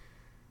fine.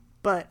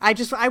 But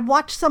I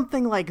watched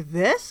something like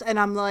this, and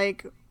I'm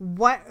like,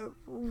 what?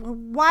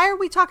 Why are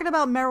we talking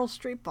about Meryl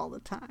Streep all the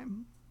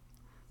time?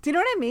 Do you know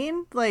what I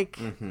mean? Like.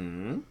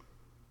 Mm-hmm.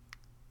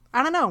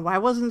 I don't know. Why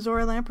wasn't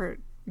Zora Lampert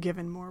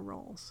given more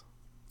roles?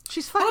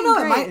 She's I fucking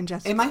don't know, great in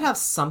Jessica. it might have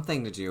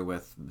something to do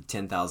with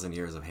 10,000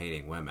 Years of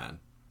Hating Women.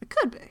 It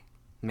could be.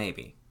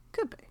 Maybe.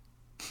 Could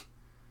be.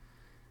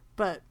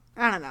 But,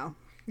 I don't know.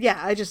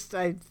 Yeah,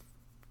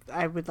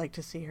 I would like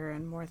to see her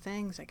in more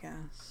things, I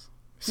guess.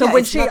 So Yeah,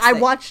 when it's nuts I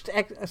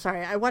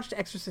that- watched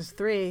Exorcist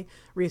 3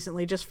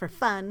 recently just for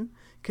fun,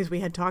 because we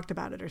had talked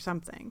about it or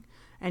something.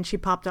 And she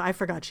popped up. I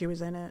forgot she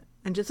was in it.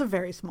 And just a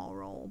very small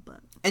role, but...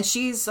 And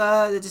she's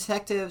the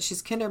detective,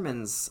 she's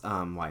Kinderman's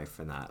wife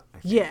in that, I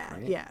think, Yeah,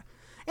 right? yeah.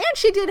 And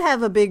she did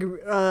have a big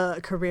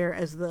career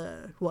as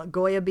the,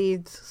 Goya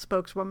Beans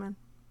spokeswoman.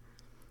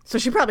 So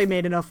she probably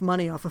made enough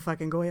money off of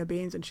fucking Goya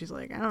Beans, and she's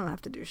like, I don't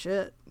have to do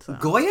shit. So.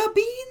 Goya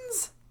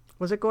beans?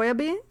 Was it Goya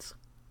Beans?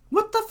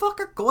 What the fuck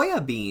are Goya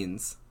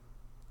beans?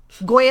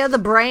 Goya the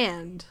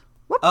brand.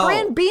 What Oh.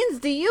 brand beans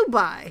do you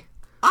buy?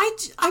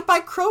 I buy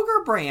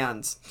Kroger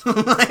brands.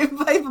 I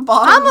buy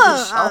bottom of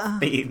the shelf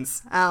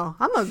beans. Oh,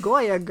 I'm a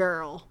Goya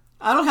girl.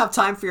 I don't have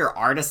time for your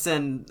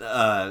artisan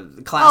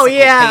classical Oh,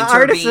 yeah, painter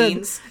artisan.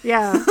 beans.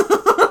 Yeah.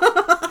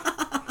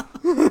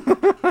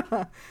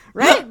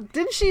 Right?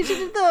 Didn't she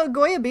did the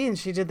Goya Beans.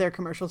 She did their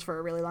commercials for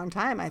a really long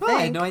time, I think. Oh,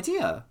 I had no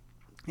idea.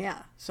 Yeah.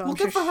 So Well, I'm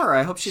good sure for her.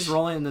 I hope she's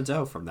rolling in the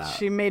dough from that.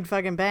 she made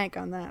fucking bank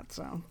on that,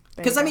 so. there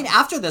Because, you I go. mean,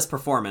 after this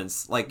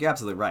performance, like, you're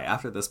absolutely right.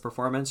 After this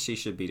performance, she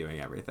should be doing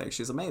everything.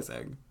 She's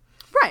amazing.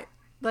 Right.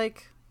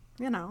 Like,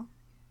 you know.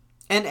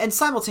 And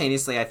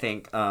simultaneously, I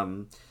think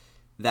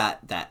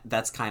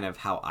that's kind of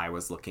how I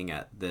was looking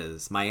at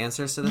my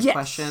answers to this Yes,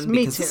 question. me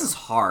Because this too. is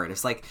hard.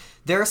 It's like,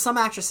 there are some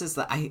actresses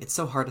that it's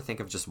so hard to think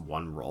of just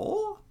one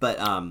role, but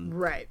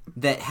Right.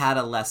 that had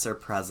a lesser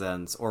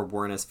presence or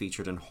weren't as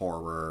featured in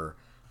horror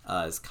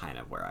is kind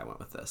of where I went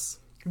with this.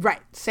 Right.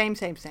 Same.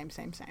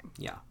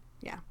 Yeah.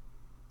 Yeah.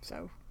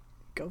 So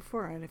go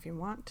for it if you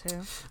want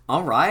to.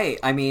 All right.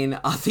 I mean,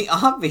 the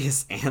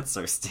obvious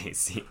answer,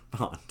 Stacey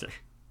Ponder,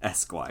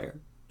 Esquire.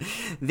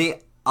 The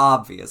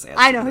obvious answer.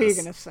 I know to who you're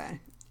this going to say.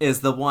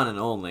 is the one and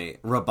only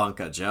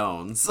Rabunka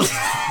Jones.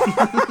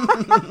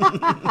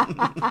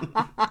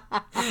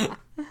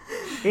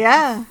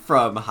 Yeah,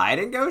 From Hide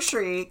and Go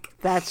Shriek.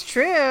 that's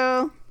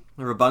true.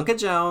 Rabunka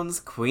Jones,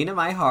 Queen of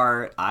My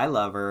Heart. I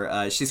love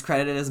her. She's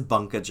credited as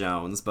Bunka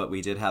Jones, but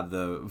we did have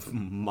the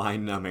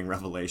mind-numbing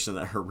revelation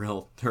that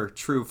her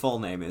true full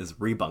name is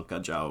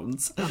Rebunka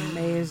Jones.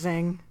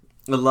 Amazing.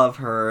 I love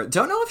her. I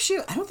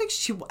don't think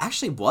she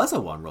actually was a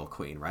one-role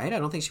queen, right? I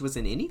don't think she was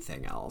in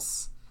anything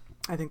else.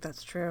 I think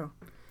that's true.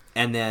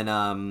 And then,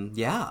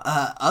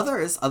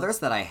 others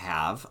that I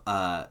have,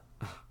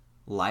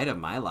 Light of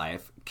My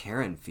Life,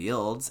 Karen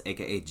Fields,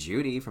 aka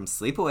Judy from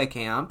Sleepaway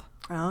Camp.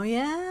 Oh,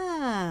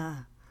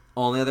 yeah.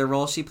 Only other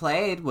role she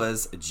played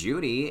was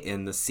Judy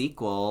in the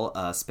sequel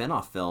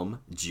spin-off film,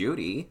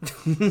 Judy.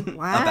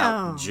 Wow.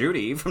 About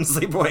Judy from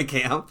Sleepaway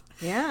Camp.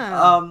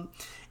 Yeah.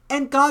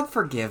 And God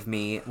forgive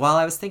me, while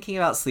I was thinking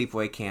about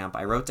Sleepaway Camp,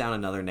 I wrote down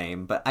another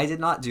name, but I did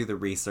not do the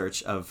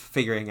research of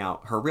figuring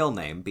out her real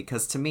name,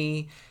 because to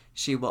me,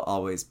 she will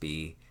always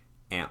be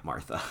Aunt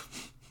Martha.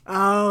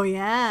 Oh,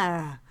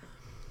 yeah.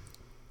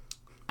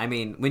 I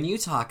mean, when you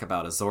talk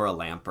about a Zora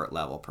Lampert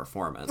level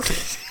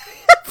performance...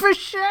 For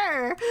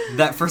sure.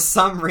 that for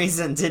some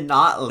reason did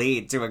not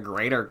lead to a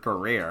greater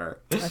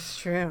career. That's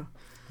true.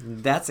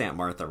 That's Aunt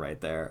Martha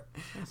right there.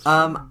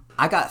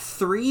 I got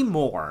 3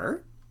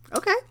 more.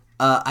 Okay.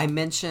 I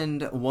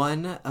mentioned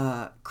one,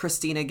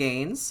 Christina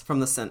Gaines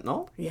from The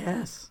Sentinel.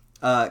 Yes.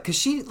 Because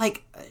she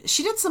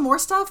did some more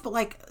stuff, but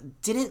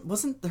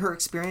wasn't her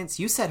experience,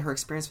 you said her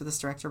experience with this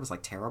director was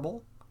like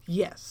terrible?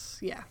 Yes.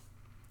 Yeah.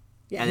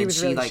 Yeah, And he then was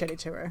she, really shitty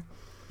to her.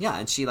 Yeah,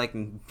 and she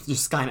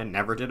just kind of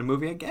never did a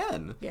movie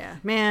again. Yeah.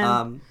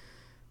 Man.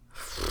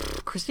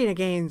 Christina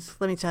Gaines,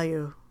 let me tell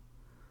you.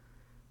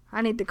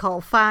 I need to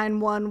call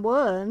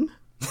 911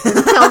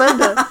 and tell them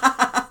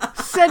to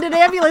send an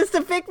ambulance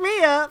to pick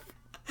me up.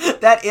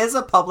 That is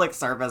a public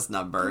service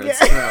number. It's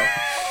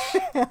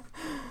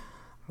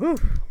true.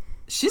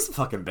 She's a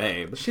fucking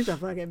babe. She's a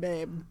fucking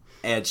babe.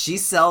 And she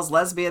sells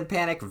lesbian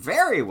panic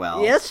very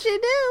well. Yes, she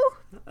do.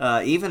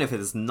 Even if it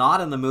is not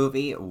in the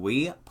movie,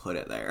 we put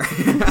it there.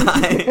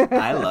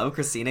 I love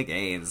Christina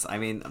Gaines. I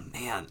mean,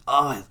 man,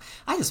 I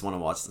just want to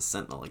watch The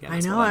Sentinel again. I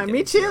know,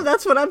 me too.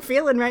 That's what I'm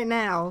feeling right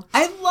now.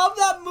 I love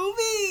that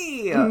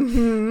movie.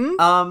 Mm-hmm.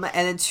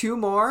 And then 2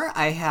 more.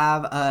 I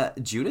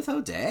have Judith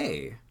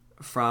O'Dea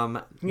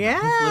from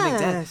Yes, Living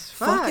Dead.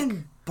 fuck.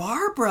 Fucking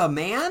Barbara,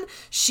 man.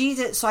 She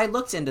did. So I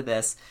looked into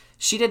this.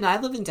 She did Night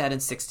of the Living Dead in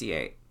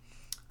 1968.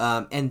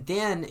 And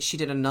then she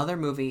did another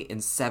movie in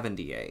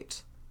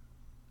 1978.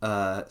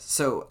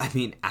 So, I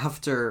mean,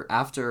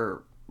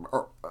 after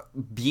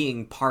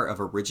being part of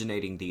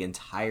originating the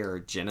entire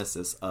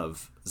genesis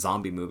of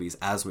zombie movies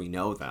as we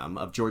know them,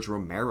 of George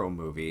Romero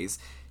movies,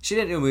 she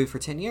didn't do a movie for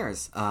 10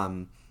 years.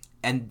 And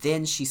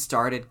then she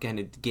started kind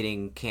of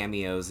getting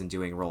cameos and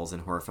doing roles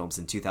in horror films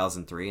in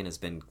 2003 and has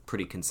been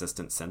pretty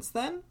consistent since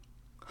then.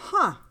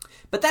 Huh.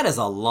 But that is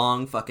a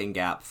long fucking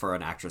gap for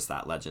an actress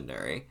that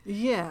legendary.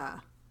 Yeah.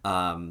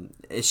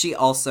 She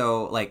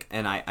also,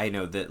 and I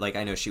know that,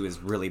 I know she was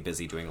really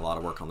busy doing a lot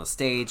of work on the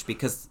stage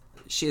because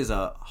she is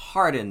a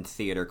hardened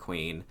theater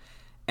queen.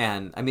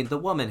 And, I mean, the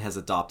woman has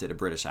adopted a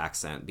British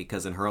accent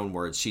because, in her own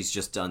words, she's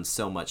just done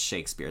so much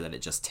Shakespeare that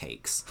it just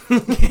takes.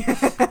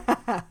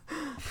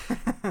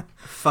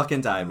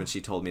 Fucking died when she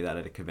told me that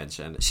at a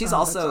convention. She's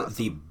also awesome.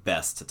 The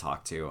best to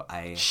talk to.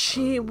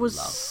 She was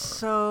love her.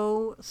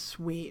 So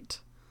sweet.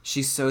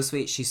 She's so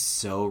sweet. She's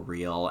so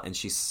real, and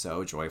she's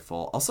so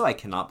joyful. Also, I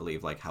cannot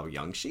believe how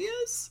young she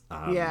is.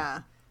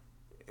 Yeah,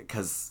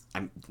 because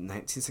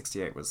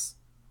 1968 was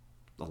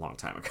a long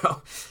time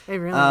ago. It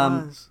really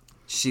was.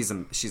 She's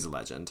a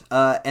legend.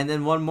 And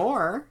then one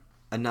more,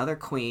 another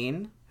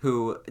queen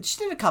who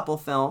she did a couple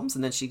films,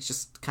 and then she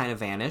just kind of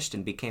vanished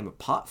and became a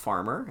pot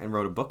farmer and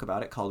wrote a book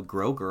about it called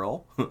Grow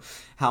Girl: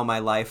 How My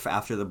Life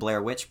After the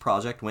Blair Witch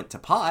Project Went to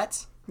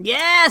Pot.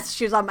 Yes,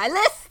 she was on my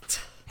list.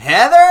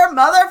 Heather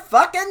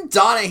motherfucking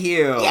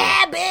Donahue.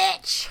 Yeah,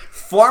 bitch.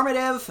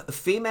 Formative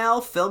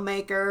female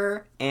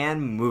filmmaker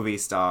and movie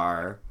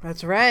star.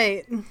 That's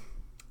right.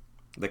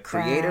 The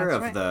creator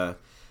of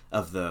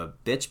the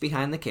bitch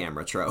behind the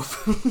camera trope.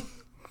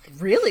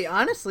 Really,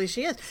 honestly,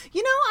 she is.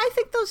 You know, I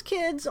think those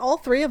kids, all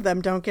 3 of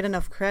them, don't get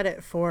enough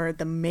credit for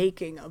the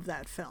making of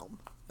that film.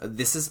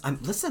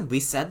 Listen, we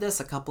said this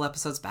a couple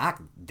episodes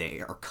back.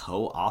 They are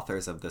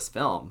co-authors of this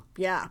film.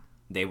 Yeah.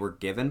 They were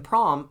given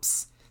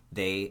prompts.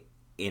 They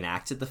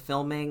enacted the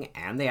filming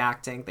and the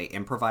acting. They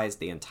improvised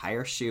the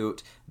entire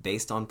shoot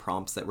based on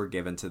prompts that were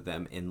given to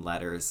them in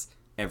letters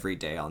every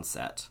day on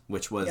set,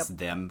 which was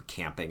them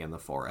camping in the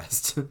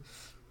forest.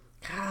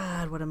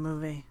 God, what a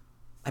movie.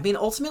 I mean,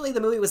 ultimately,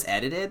 the movie was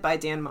edited by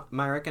Dan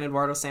Myrick and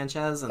Eduardo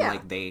Sanchez,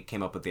 and they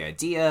came up with the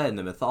idea and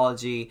the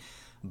mythology,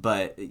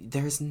 but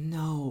it's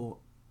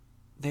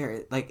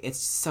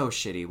so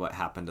shitty what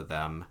happened to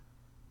them.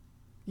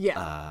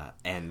 Yeah.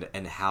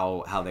 And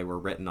how they were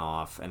written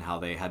off and how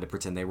they had to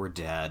pretend they were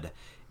dead,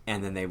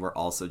 and then they were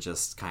also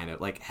just kind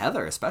of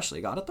Heather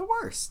especially got it the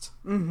worst.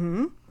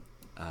 Mm-hmm.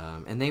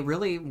 And they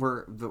really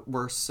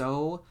were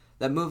so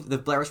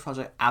The Blair Witch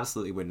Project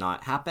absolutely would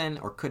not happen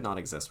or could not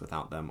exist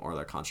without them or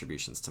their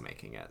contributions to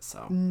making it.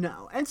 So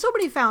No. And so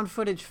many found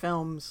footage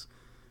films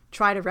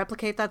try to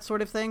replicate that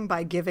sort of thing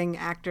by giving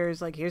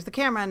actors, like, here's the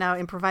camera, now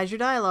improvise your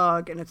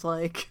dialogue. And it's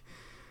like,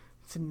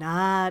 it's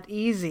not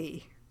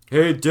easy.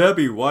 Hey,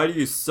 Debbie, why do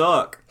you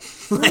suck?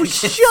 Oh,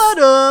 shut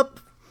up!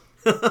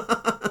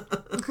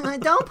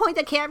 Don't point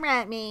the camera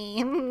at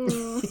me.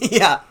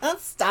 Yeah,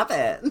 stop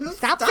it.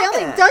 Stop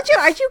filming. it.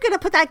 Aren't you going to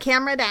put that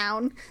camera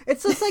down?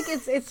 It's just like,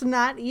 it's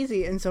not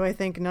easy. And so I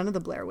think none of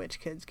the Blair Witch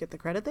kids get the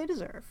credit they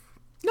deserve.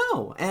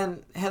 No,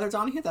 and Heather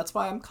Donahue, that's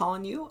why I'm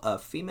calling you a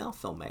female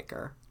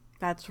filmmaker.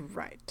 That's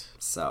right.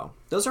 So,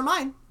 those are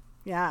mine.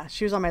 Yeah,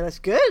 she was on my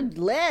list. Good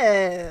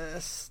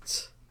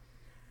list.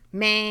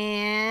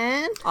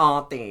 Man.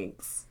 Aw,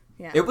 thanks.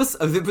 Yeah. It was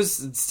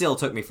still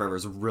took me forever. It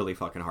was a really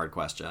fucking hard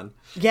question.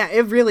 Yeah,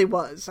 it really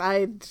was.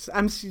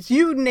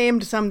 You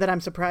named some that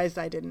I'm surprised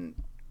it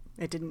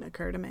didn't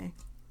occur to me.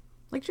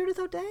 Like Judith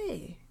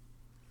O'Dea.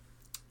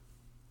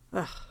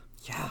 Ugh.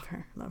 Yeah.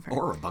 Love her.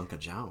 Or Rebecca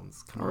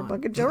Jones. Come on.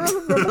 Rebecca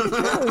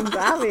Jones,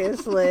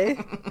 obviously.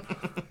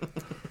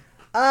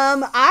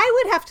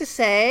 I would have to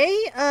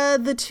say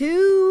the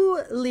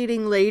two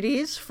leading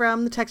ladies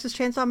from the Texas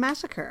Chainsaw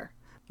Massacre,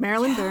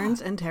 Marilyn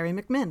Burns and Terry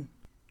McMinn.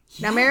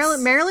 Yes. Now,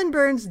 Marilyn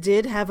Burns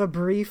did have a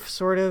brief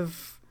sort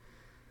of,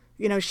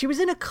 she was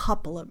in a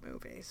couple of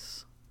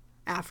movies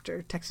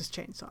after Texas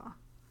Chainsaw.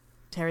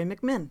 Terry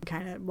McMinn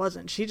kind of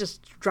wasn't. She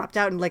just dropped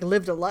out and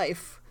lived a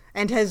life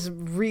and has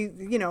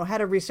had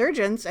a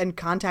resurgence and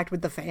contact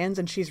with the fans,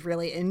 and she's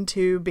really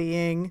into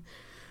being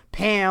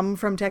Pam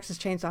from Texas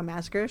Chainsaw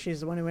Massacre.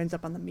 She's the one who ends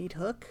up on the meat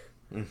hook.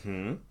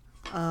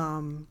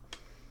 Mm-hmm.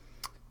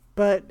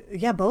 But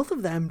yeah, both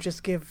of them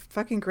just give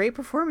fucking great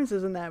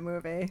performances in that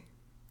movie.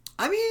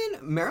 I mean,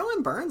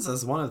 Marilyn Burns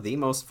is one of the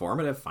most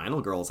formative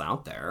final girls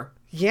out there.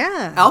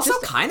 Yeah. Also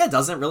kind of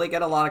doesn't really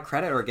get a lot of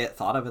credit or get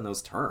thought of in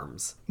those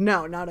terms.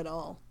 No, not at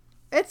all.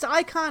 It's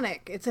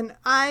iconic. It's an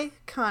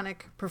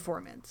iconic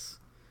performance.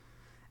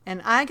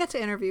 And I got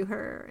to interview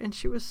her, and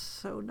she was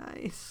so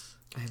nice.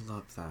 I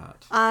love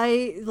that.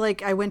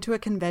 I went to a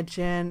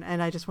convention,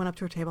 and I just went up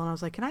to her table, and I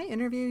was like, can I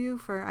interview you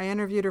I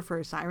interviewed her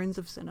for Sirens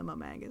of Cinema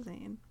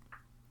magazine.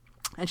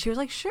 And she was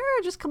like,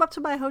 sure, just come up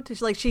to my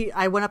hotel.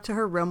 I went up to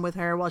her room with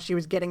her while she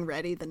was getting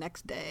ready the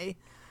next day.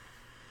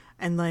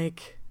 And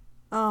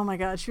oh my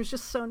God, she was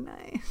just so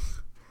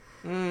nice.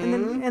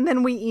 And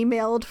then we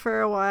emailed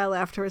for a while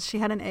afterwards. She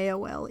had an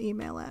AOL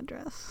email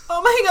address.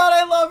 Oh my God,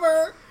 I love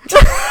her.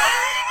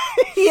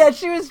 Yeah,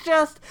 she was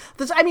just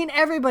this. I mean,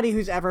 everybody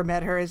who's ever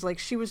met her is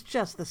she was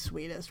just the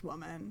sweetest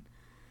woman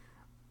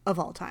of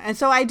all time. And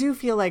so I do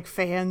feel like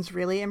fans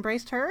really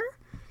embraced her.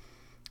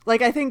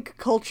 I think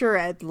culture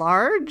at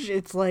large,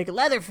 it's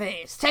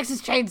Leatherface,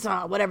 Texas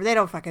Chainsaw, whatever. They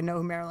don't fucking know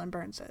who Marilyn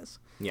Burns is.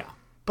 Yeah.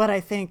 But I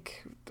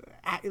think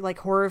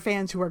horror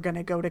fans who are going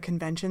to go to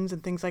conventions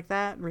and things like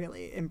that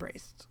really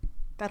embraced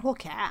that whole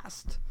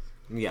cast.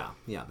 Yeah,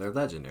 they're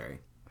legendary.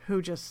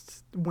 Who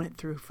just went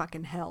through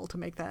fucking hell to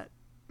make that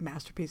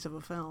masterpiece of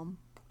a film.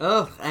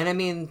 Ugh, and I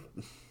mean,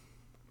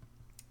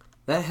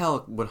 that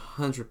hell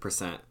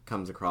 100%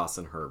 comes across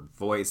in her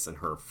voice and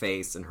her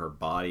face and her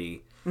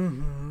body.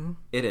 Mm-hmm.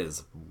 It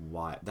is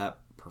that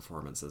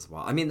performance is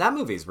wild. I mean, that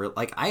movie's real.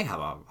 I have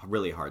a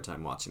really hard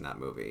time watching that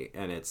movie,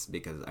 and it's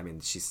because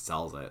she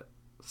sells it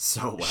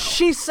so well.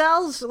 She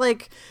sells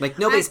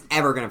nobody's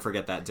ever gonna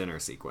forget that dinner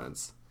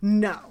sequence.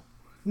 No,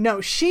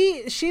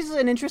 she's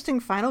an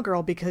interesting final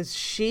girl because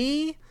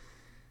she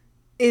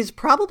is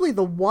probably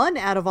the one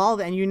out of all of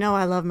them. And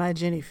I love my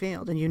Ginny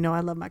Field, and I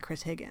love my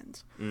Chris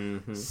Higgins.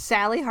 Mm-hmm.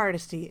 Sally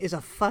Hardesty is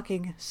a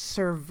fucking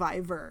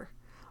survivor.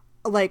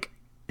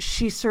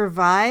 She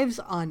survives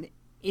on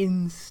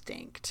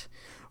instinct.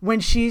 When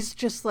she's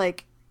just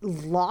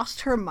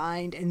lost her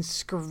mind and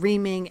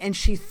screaming, and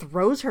she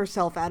throws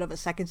herself out of a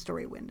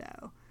second-story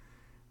window.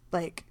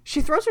 She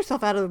throws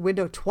herself out of the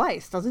window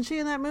twice, doesn't she,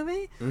 in that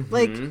movie?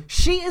 Mm-hmm.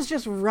 She is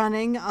just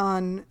running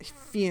on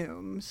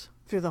fumes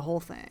through the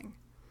whole thing.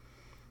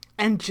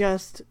 And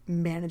just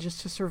manages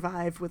to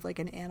survive with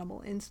an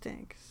animal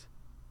instinct.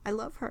 I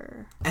love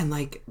her. And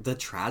the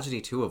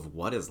tragedy too of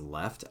what is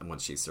left and when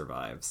she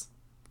survives.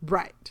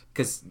 Right.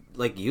 Because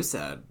you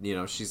said,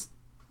 she's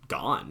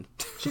gone.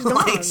 She's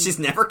gone. She's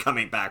never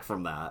coming back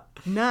from that.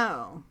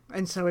 No.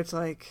 And so it's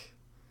I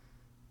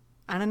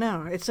don't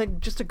know. It's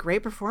just a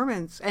great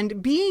performance.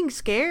 And being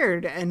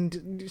scared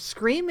and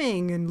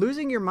screaming and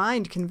losing your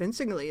mind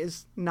convincingly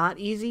is not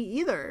easy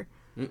either.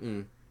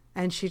 Mm-mm.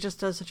 And she just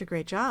does such a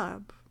great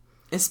job.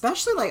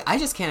 Especially, I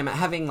just can't imagine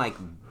having,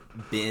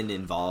 been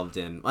involved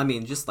in,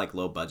 just,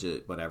 low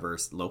budget, whatever,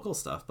 local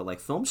stuff,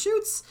 but, film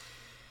shoots,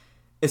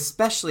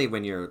 especially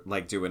when you're,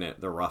 doing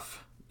it the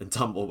rough and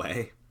tumble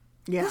way.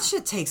 Yeah. That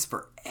shit takes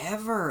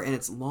forever, and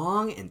it's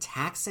long and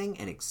taxing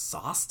and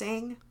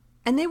exhausting.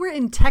 And they were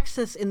in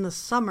Texas in the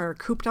summer,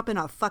 cooped up in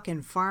a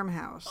fucking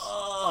farmhouse.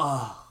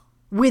 Oh.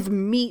 With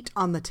meat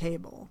on the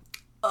table.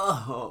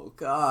 Oh,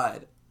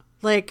 God.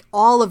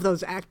 All of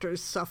those actors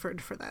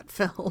suffered for that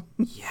film.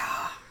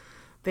 Yeah.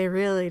 They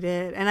really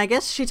did. And I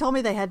guess she told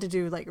me they had to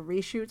do like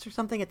reshoots or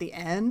something at the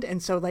end.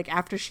 And so like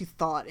after she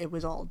thought it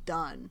was all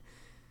done,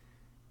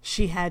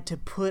 she had to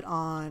put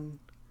on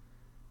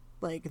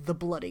like the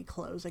bloody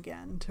clothes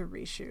again to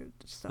reshoot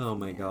stuff. Oh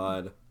my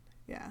god.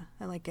 Yeah.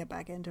 And like get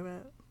back into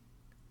it.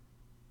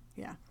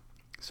 Yeah.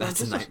 So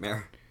That's a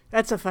nightmare.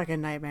 That's a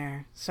fucking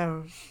nightmare.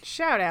 So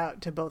shout out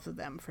to both of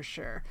them for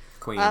sure.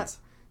 Queens.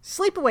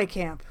 Sleepaway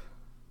Camp.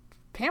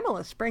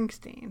 Pamela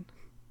Springsteen.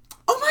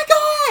 Oh my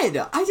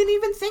god! I didn't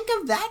even think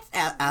of that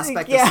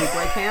aspect of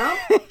Sleepaway Camp.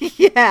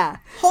 Yeah.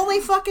 Holy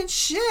fucking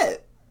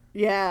shit!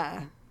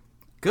 Yeah.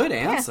 Good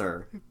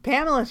answer. Yeah.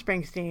 Pamela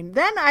Springsteen.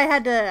 Then I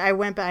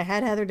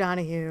had Heather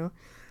Donahue.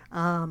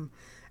 And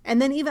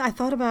then even I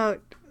thought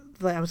about,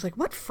 I was like,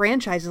 what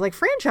franchises? Like,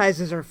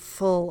 franchises are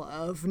full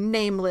of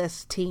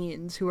nameless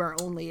teens who are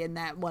only in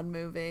that one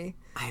movie.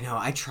 I know.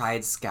 I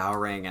tried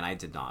scouring and I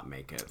did not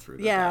make it through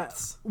the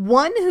depths.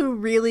 One who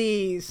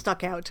really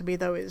stuck out to me,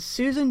 though, is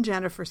Susan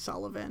Jennifer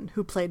Sullivan,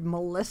 who played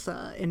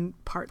Melissa in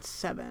Part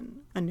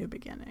 7, A New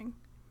Beginning.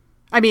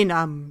 I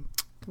mean,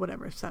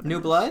 whatever, 7 New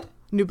is. Blood?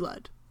 New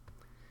Blood.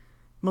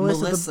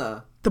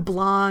 Melissa. The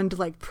blonde,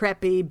 like,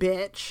 preppy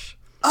bitch.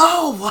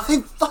 Oh,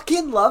 I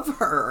fucking love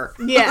her.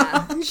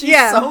 Yeah.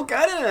 She's so good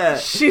at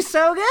it. She's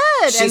so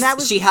good.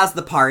 She has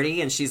the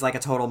party and she's like a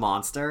total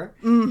monster.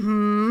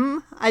 Mm-hmm.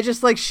 I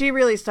just, like, she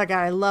really stuck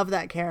out. I love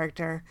that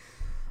character.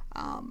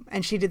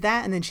 And she did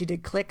that, and then she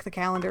did Click, the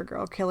Calendar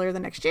Girl Killer the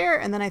next year,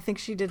 and then I think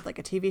she did, like,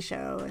 a TV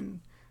show,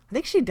 and I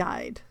think she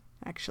died,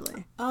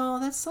 actually. Oh,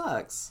 that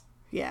sucks.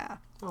 Yeah.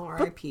 Oh,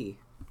 R.I.P.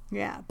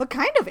 Yeah, but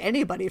kind of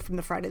anybody from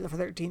the Friday the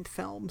 13th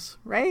films,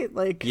 right?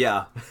 Like,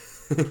 yeah.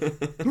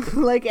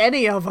 like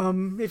any of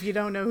them, if you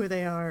don't know who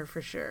they are,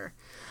 for sure.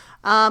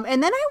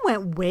 And then I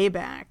went way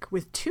back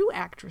with two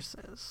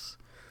actresses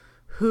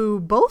who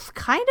both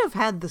kind of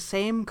had the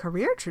same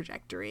career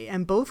trajectory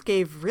and both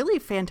gave really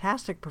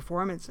fantastic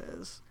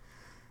performances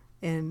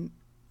in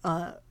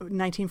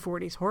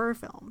 1940s horror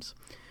films.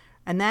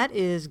 And that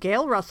is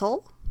Gail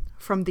Russell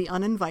from The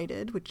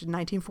Uninvited, which is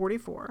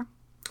 1944.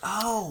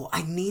 Oh,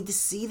 I need to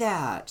see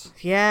that.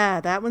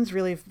 Yeah, that one's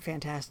really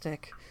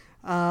fantastic.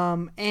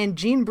 And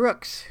Jean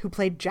Brooks, who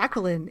played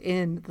Jacqueline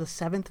in The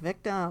Seventh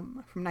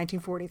Victim from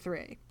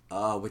 1943.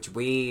 Which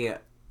we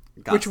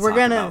got which to we're talk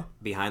gonna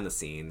about behind the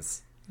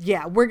scenes.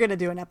 Yeah, we're gonna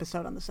do an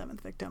episode on The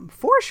Seventh Victim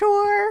for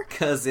sure.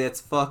 'Cause it's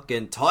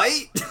fucking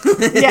tight.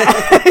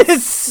 Yeah,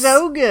 it's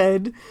so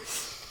good.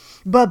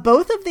 But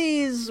both of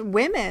these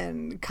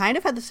women kind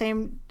of had the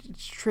same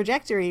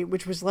trajectory,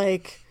 which was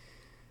like,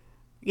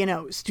 you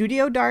know,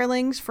 studio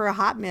darlings for a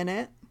hot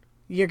minute.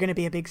 You're going to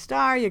be a big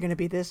star. You're going to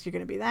be this. You're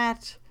going to be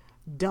that.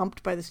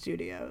 Dumped by the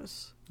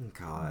studios.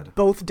 God.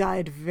 Both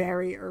died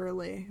very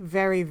early.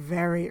 Very,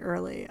 very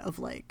early of,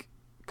 like,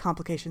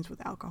 complications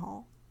with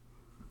alcohol.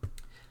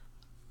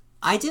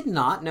 I did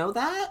not know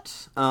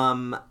that.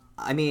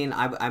 I mean,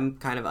 I'm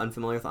kind of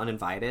unfamiliar with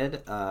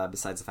Uninvited,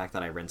 besides the fact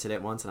that I rented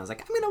it once and I was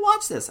like, I'm going to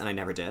watch this. And I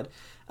never did.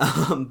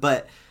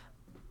 But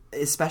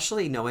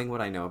especially knowing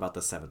what I know about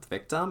The Seventh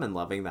Victim and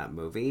loving that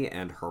movie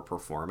and her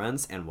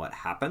performance and what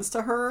happens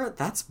to her,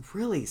 that's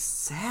really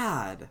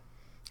sad.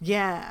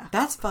 Yeah.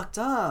 That's fucked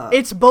up.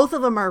 It's both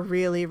of them are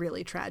really,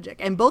 really tragic.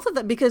 And both of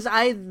them, because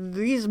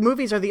these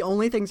movies are the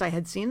only things I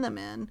had seen them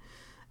in.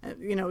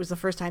 You know, it was the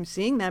first time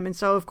seeing them. And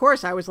so, of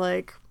course, I was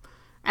like,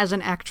 as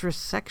an actress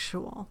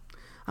sexual,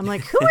 I'm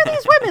like, who are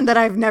these women that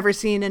I've never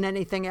seen in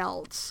anything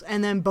else?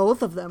 And then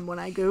both of them, when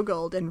I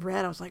Googled and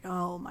read, I was like,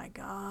 oh my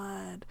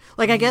God.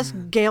 Like, I guess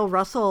Gail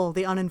Russell,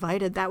 The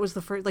Uninvited, that was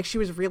the first, like, she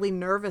was really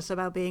nervous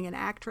about being an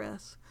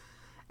actress.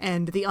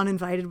 And The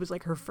Uninvited was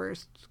like her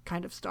first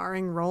kind of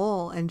starring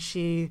role. And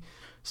she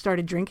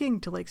started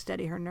drinking to like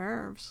steady her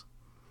nerves.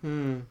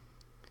 And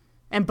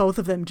both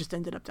of them just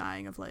ended up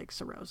dying of like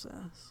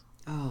cirrhosis.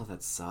 Oh,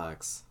 that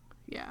sucks.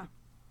 Yeah.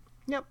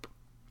 Yep.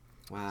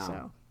 Wow.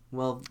 So.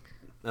 Well,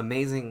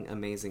 amazing,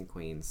 amazing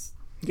queens.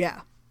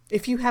 Yeah.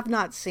 If you have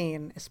not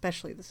seen,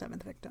 especially The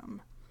Seventh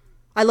Victim.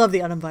 I love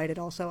The Uninvited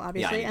also,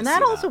 obviously. Yeah, and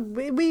that also,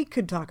 we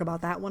could talk about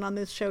that one on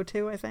this show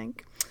too, I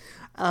think.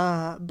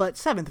 But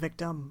Seventh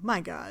Victim, my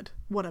God,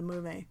 what a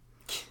movie.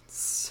 It's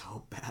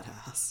so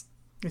badass.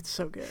 It's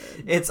so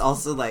good. It's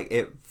also like,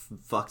 it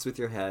fucks with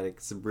your head.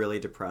 It's really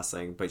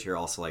depressing, but you're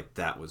also like,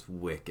 that was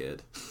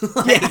wicked.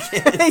 Like,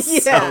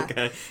 it's so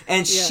good.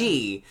 And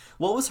she,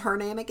 what was her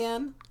name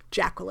again?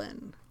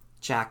 Jacqueline.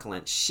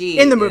 She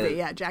in the movie,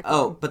 Jacqueline.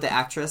 Oh, but the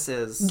actress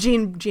is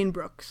Jean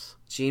Brooks.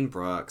 Jean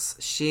Brooks.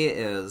 She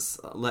is,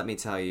 let me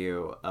tell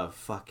you, a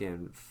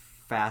fucking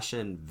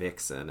fashion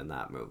vixen in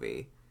that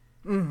movie.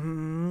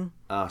 Mm-hmm.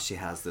 Oh, she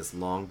has this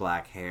long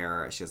black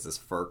hair. She has this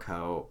fur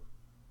coat,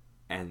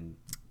 and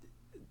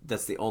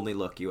that's the only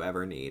look you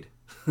ever need.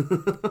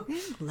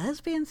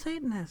 Lesbian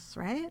Satanists,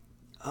 right?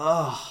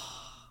 Oh.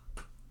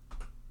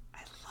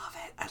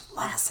 I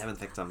love Seventh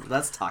Victim.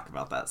 Let's talk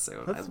about that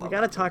soon. We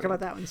got to talk about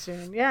that one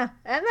soon. Yeah.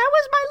 And that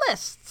was my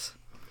list.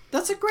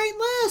 That's a great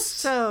list.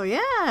 So,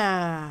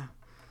 yeah.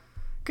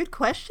 Good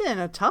question.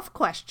 A tough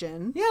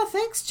question. Yeah,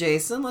 thanks,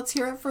 Jason. Let's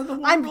hear it for the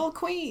one roll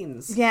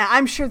queens. Yeah,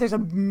 I'm sure there's a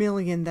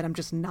million that I'm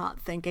just not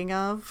thinking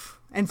of.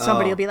 And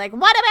somebody Oh. will be like,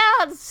 what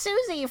about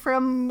Susie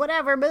from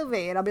whatever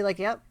movie? And I'll be like,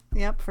 yep,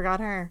 forgot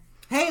her.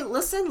 Hey,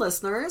 listen,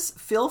 listeners.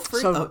 Feel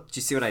free. So- Oh, did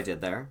you see what I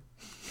did there?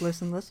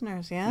 Listen,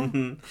 listeners, yeah?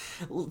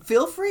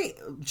 Feel free.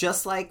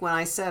 Just like when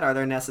I said, are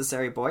there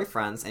necessary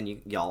boyfriends? And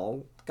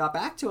y'all got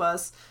back to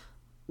us.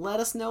 Let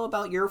us know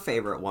about your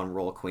favorite one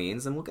roll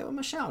queens, and we'll give them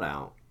a shout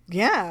out.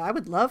 Yeah, I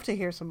would love to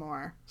hear some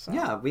more. So.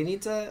 Yeah, we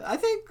need to.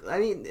 I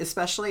mean,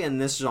 especially in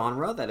this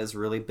genre that is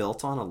really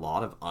built on a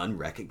lot of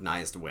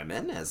unrecognized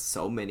women, as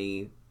so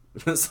many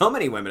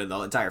women in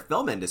the entire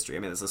film industry. I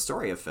mean, it's a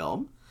story of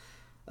film.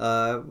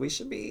 We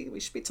should be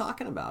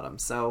talking about them.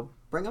 So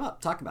bring them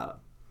up, talk about them.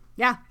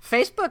 Yeah,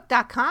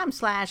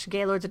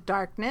 Facebook.com/Gaylords of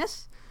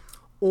Darkness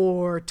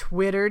or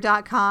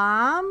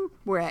Twitter.com.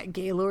 We're at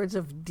Gaylords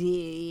of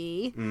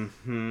D.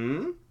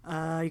 Mm-hmm.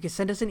 You can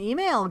send us an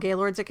email,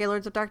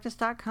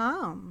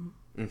 gaylords@gaylordsofdarkness.com.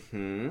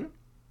 Mm-hmm.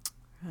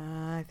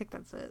 I think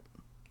that's it.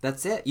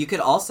 That's it. You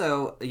could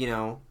also,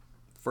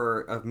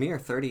 for a mere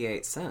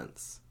 38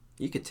 cents,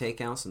 you could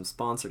take out some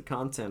sponsored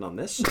content on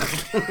this show.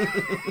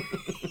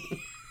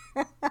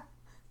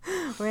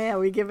 Well, yeah,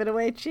 we give it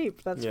away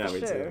cheap. That's Yeah, for we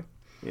sure. do.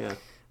 Yeah.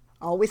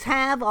 Always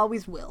have,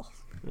 always will.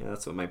 Yeah,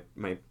 that's what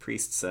my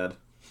priest said.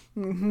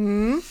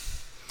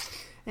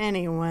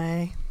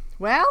 Anyway,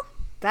 well,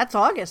 that's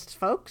August,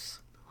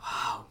 folks.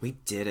 Wow, we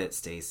did it,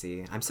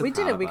 Stacy. I'm so We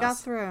proud did it. of We got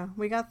us. through.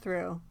 We got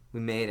through.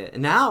 We made it.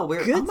 And now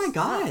we're Good oh my stuff.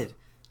 god.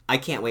 I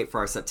can't wait for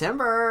our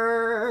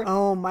September.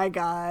 Oh my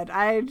God!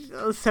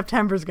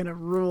 September's gonna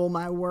rule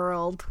my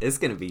world. It's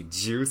going to be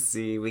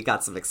juicy. We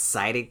got some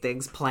exciting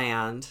things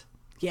planned.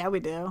 Yeah, we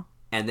do.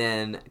 And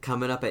then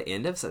coming up at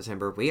end of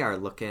September, we are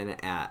looking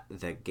at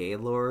the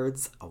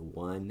Gaylords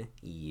 1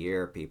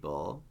 year,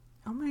 people.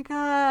 Oh my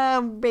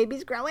God!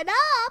 Baby's growing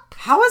up.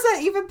 How is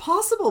that even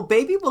possible?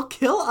 Baby will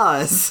kill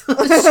us.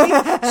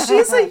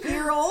 She's a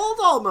year old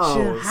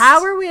almost.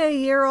 How are we a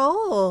year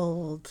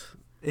old?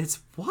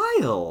 It's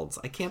wild.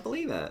 I can't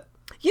believe it.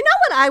 You know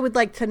what I would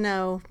like to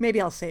know? Maybe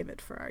I'll save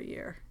it for our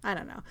year. I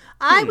don't know.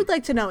 I would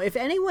like to know if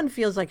anyone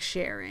feels like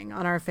sharing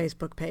on our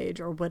Facebook page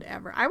or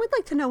whatever. I would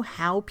like to know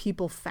how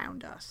people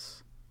found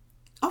us.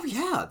 Oh,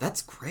 yeah.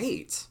 That's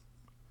great.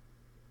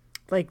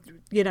 Like,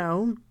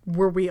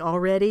 were we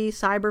already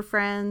cyber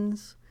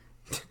friends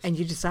and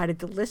you decided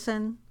to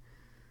listen?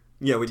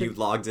 Yeah, when you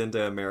logged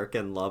into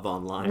American Love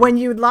Online. When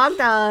you logged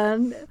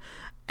on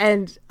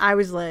and I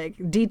was like,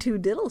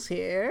 D2 Diddles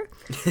here.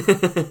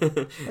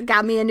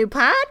 Got me a new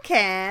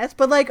podcast.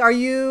 But like, do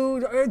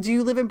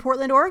you live in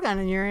Portland, Oregon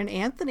and you're an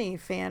Anthony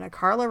fan, a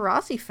Carla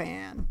Rossi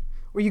fan?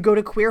 Or you go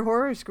to queer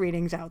horror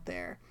screenings out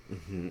there?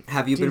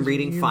 Have you been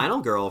reading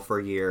Final Girl for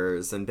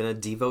years and been a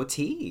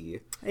devotee?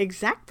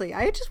 Exactly.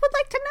 I just would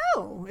like to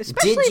know.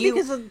 Especially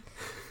because of...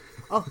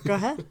 Oh, go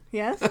ahead.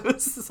 Yes?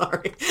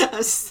 Sorry.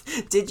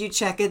 Did you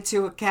check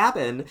into a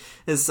cabin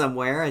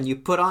somewhere and you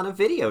put on a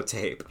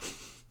videotape?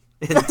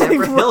 And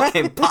Deborah Hill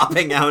came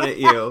popping out at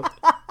you.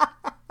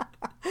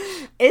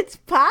 It's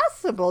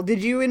possible.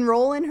 Did you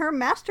enroll in her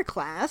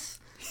masterclass?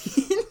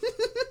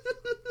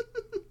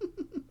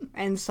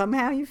 And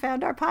somehow you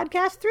found our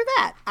podcast through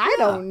that. I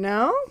don't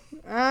know.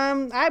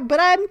 But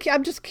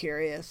I'm just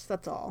curious.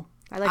 That's all.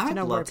 I like to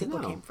know where people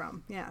came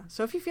from. Yeah.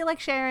 So if you feel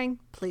like sharing,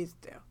 please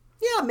do.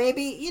 Yeah,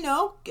 maybe,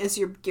 as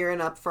we're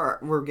gearing up for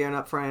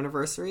our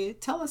anniversary,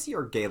 tell us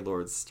your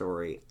Gaylord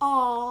story.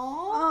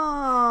 Aww.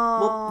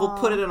 Oh. We'll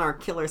put it in our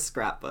killer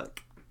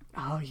scrapbook.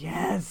 Oh,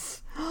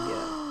 yes.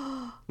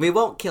 Yeah. We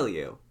won't kill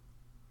you.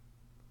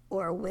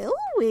 Or will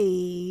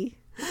we?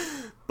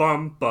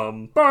 Bum,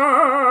 bum,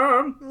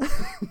 bum.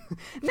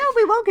 No,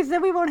 we won't, because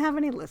then we won't have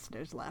any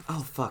listeners left.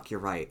 Oh, fuck, you're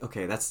right.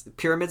 Okay, that's...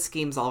 Pyramid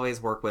schemes always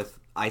work with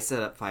I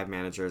set up 5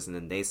 managers and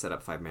then they set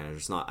up 5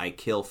 managers, not I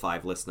kill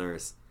 5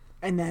 listeners.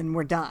 And then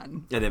we're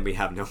done. And then we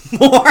have no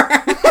more.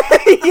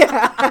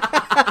 Yeah.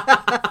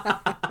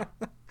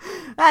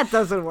 That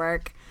doesn't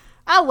work.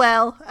 Oh,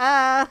 well.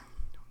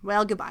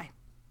 Well, goodbye.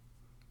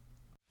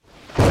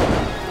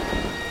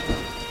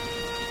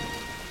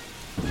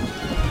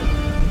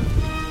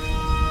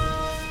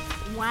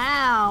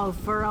 Wow,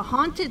 for a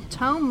haunted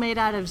tome made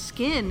out of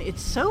skin,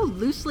 it's so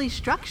loosely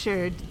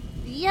structured,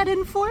 yet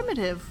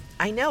informative.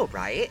 I know,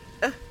 right?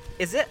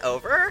 Is it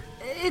over?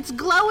 It's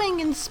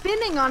glowing and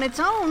spinning on its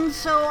own,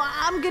 so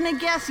I'm gonna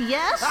guess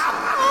yes?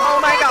 Oh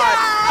my god!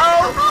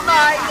 Oh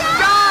my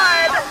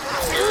god!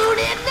 Tune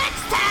in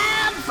next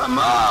time for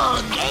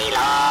more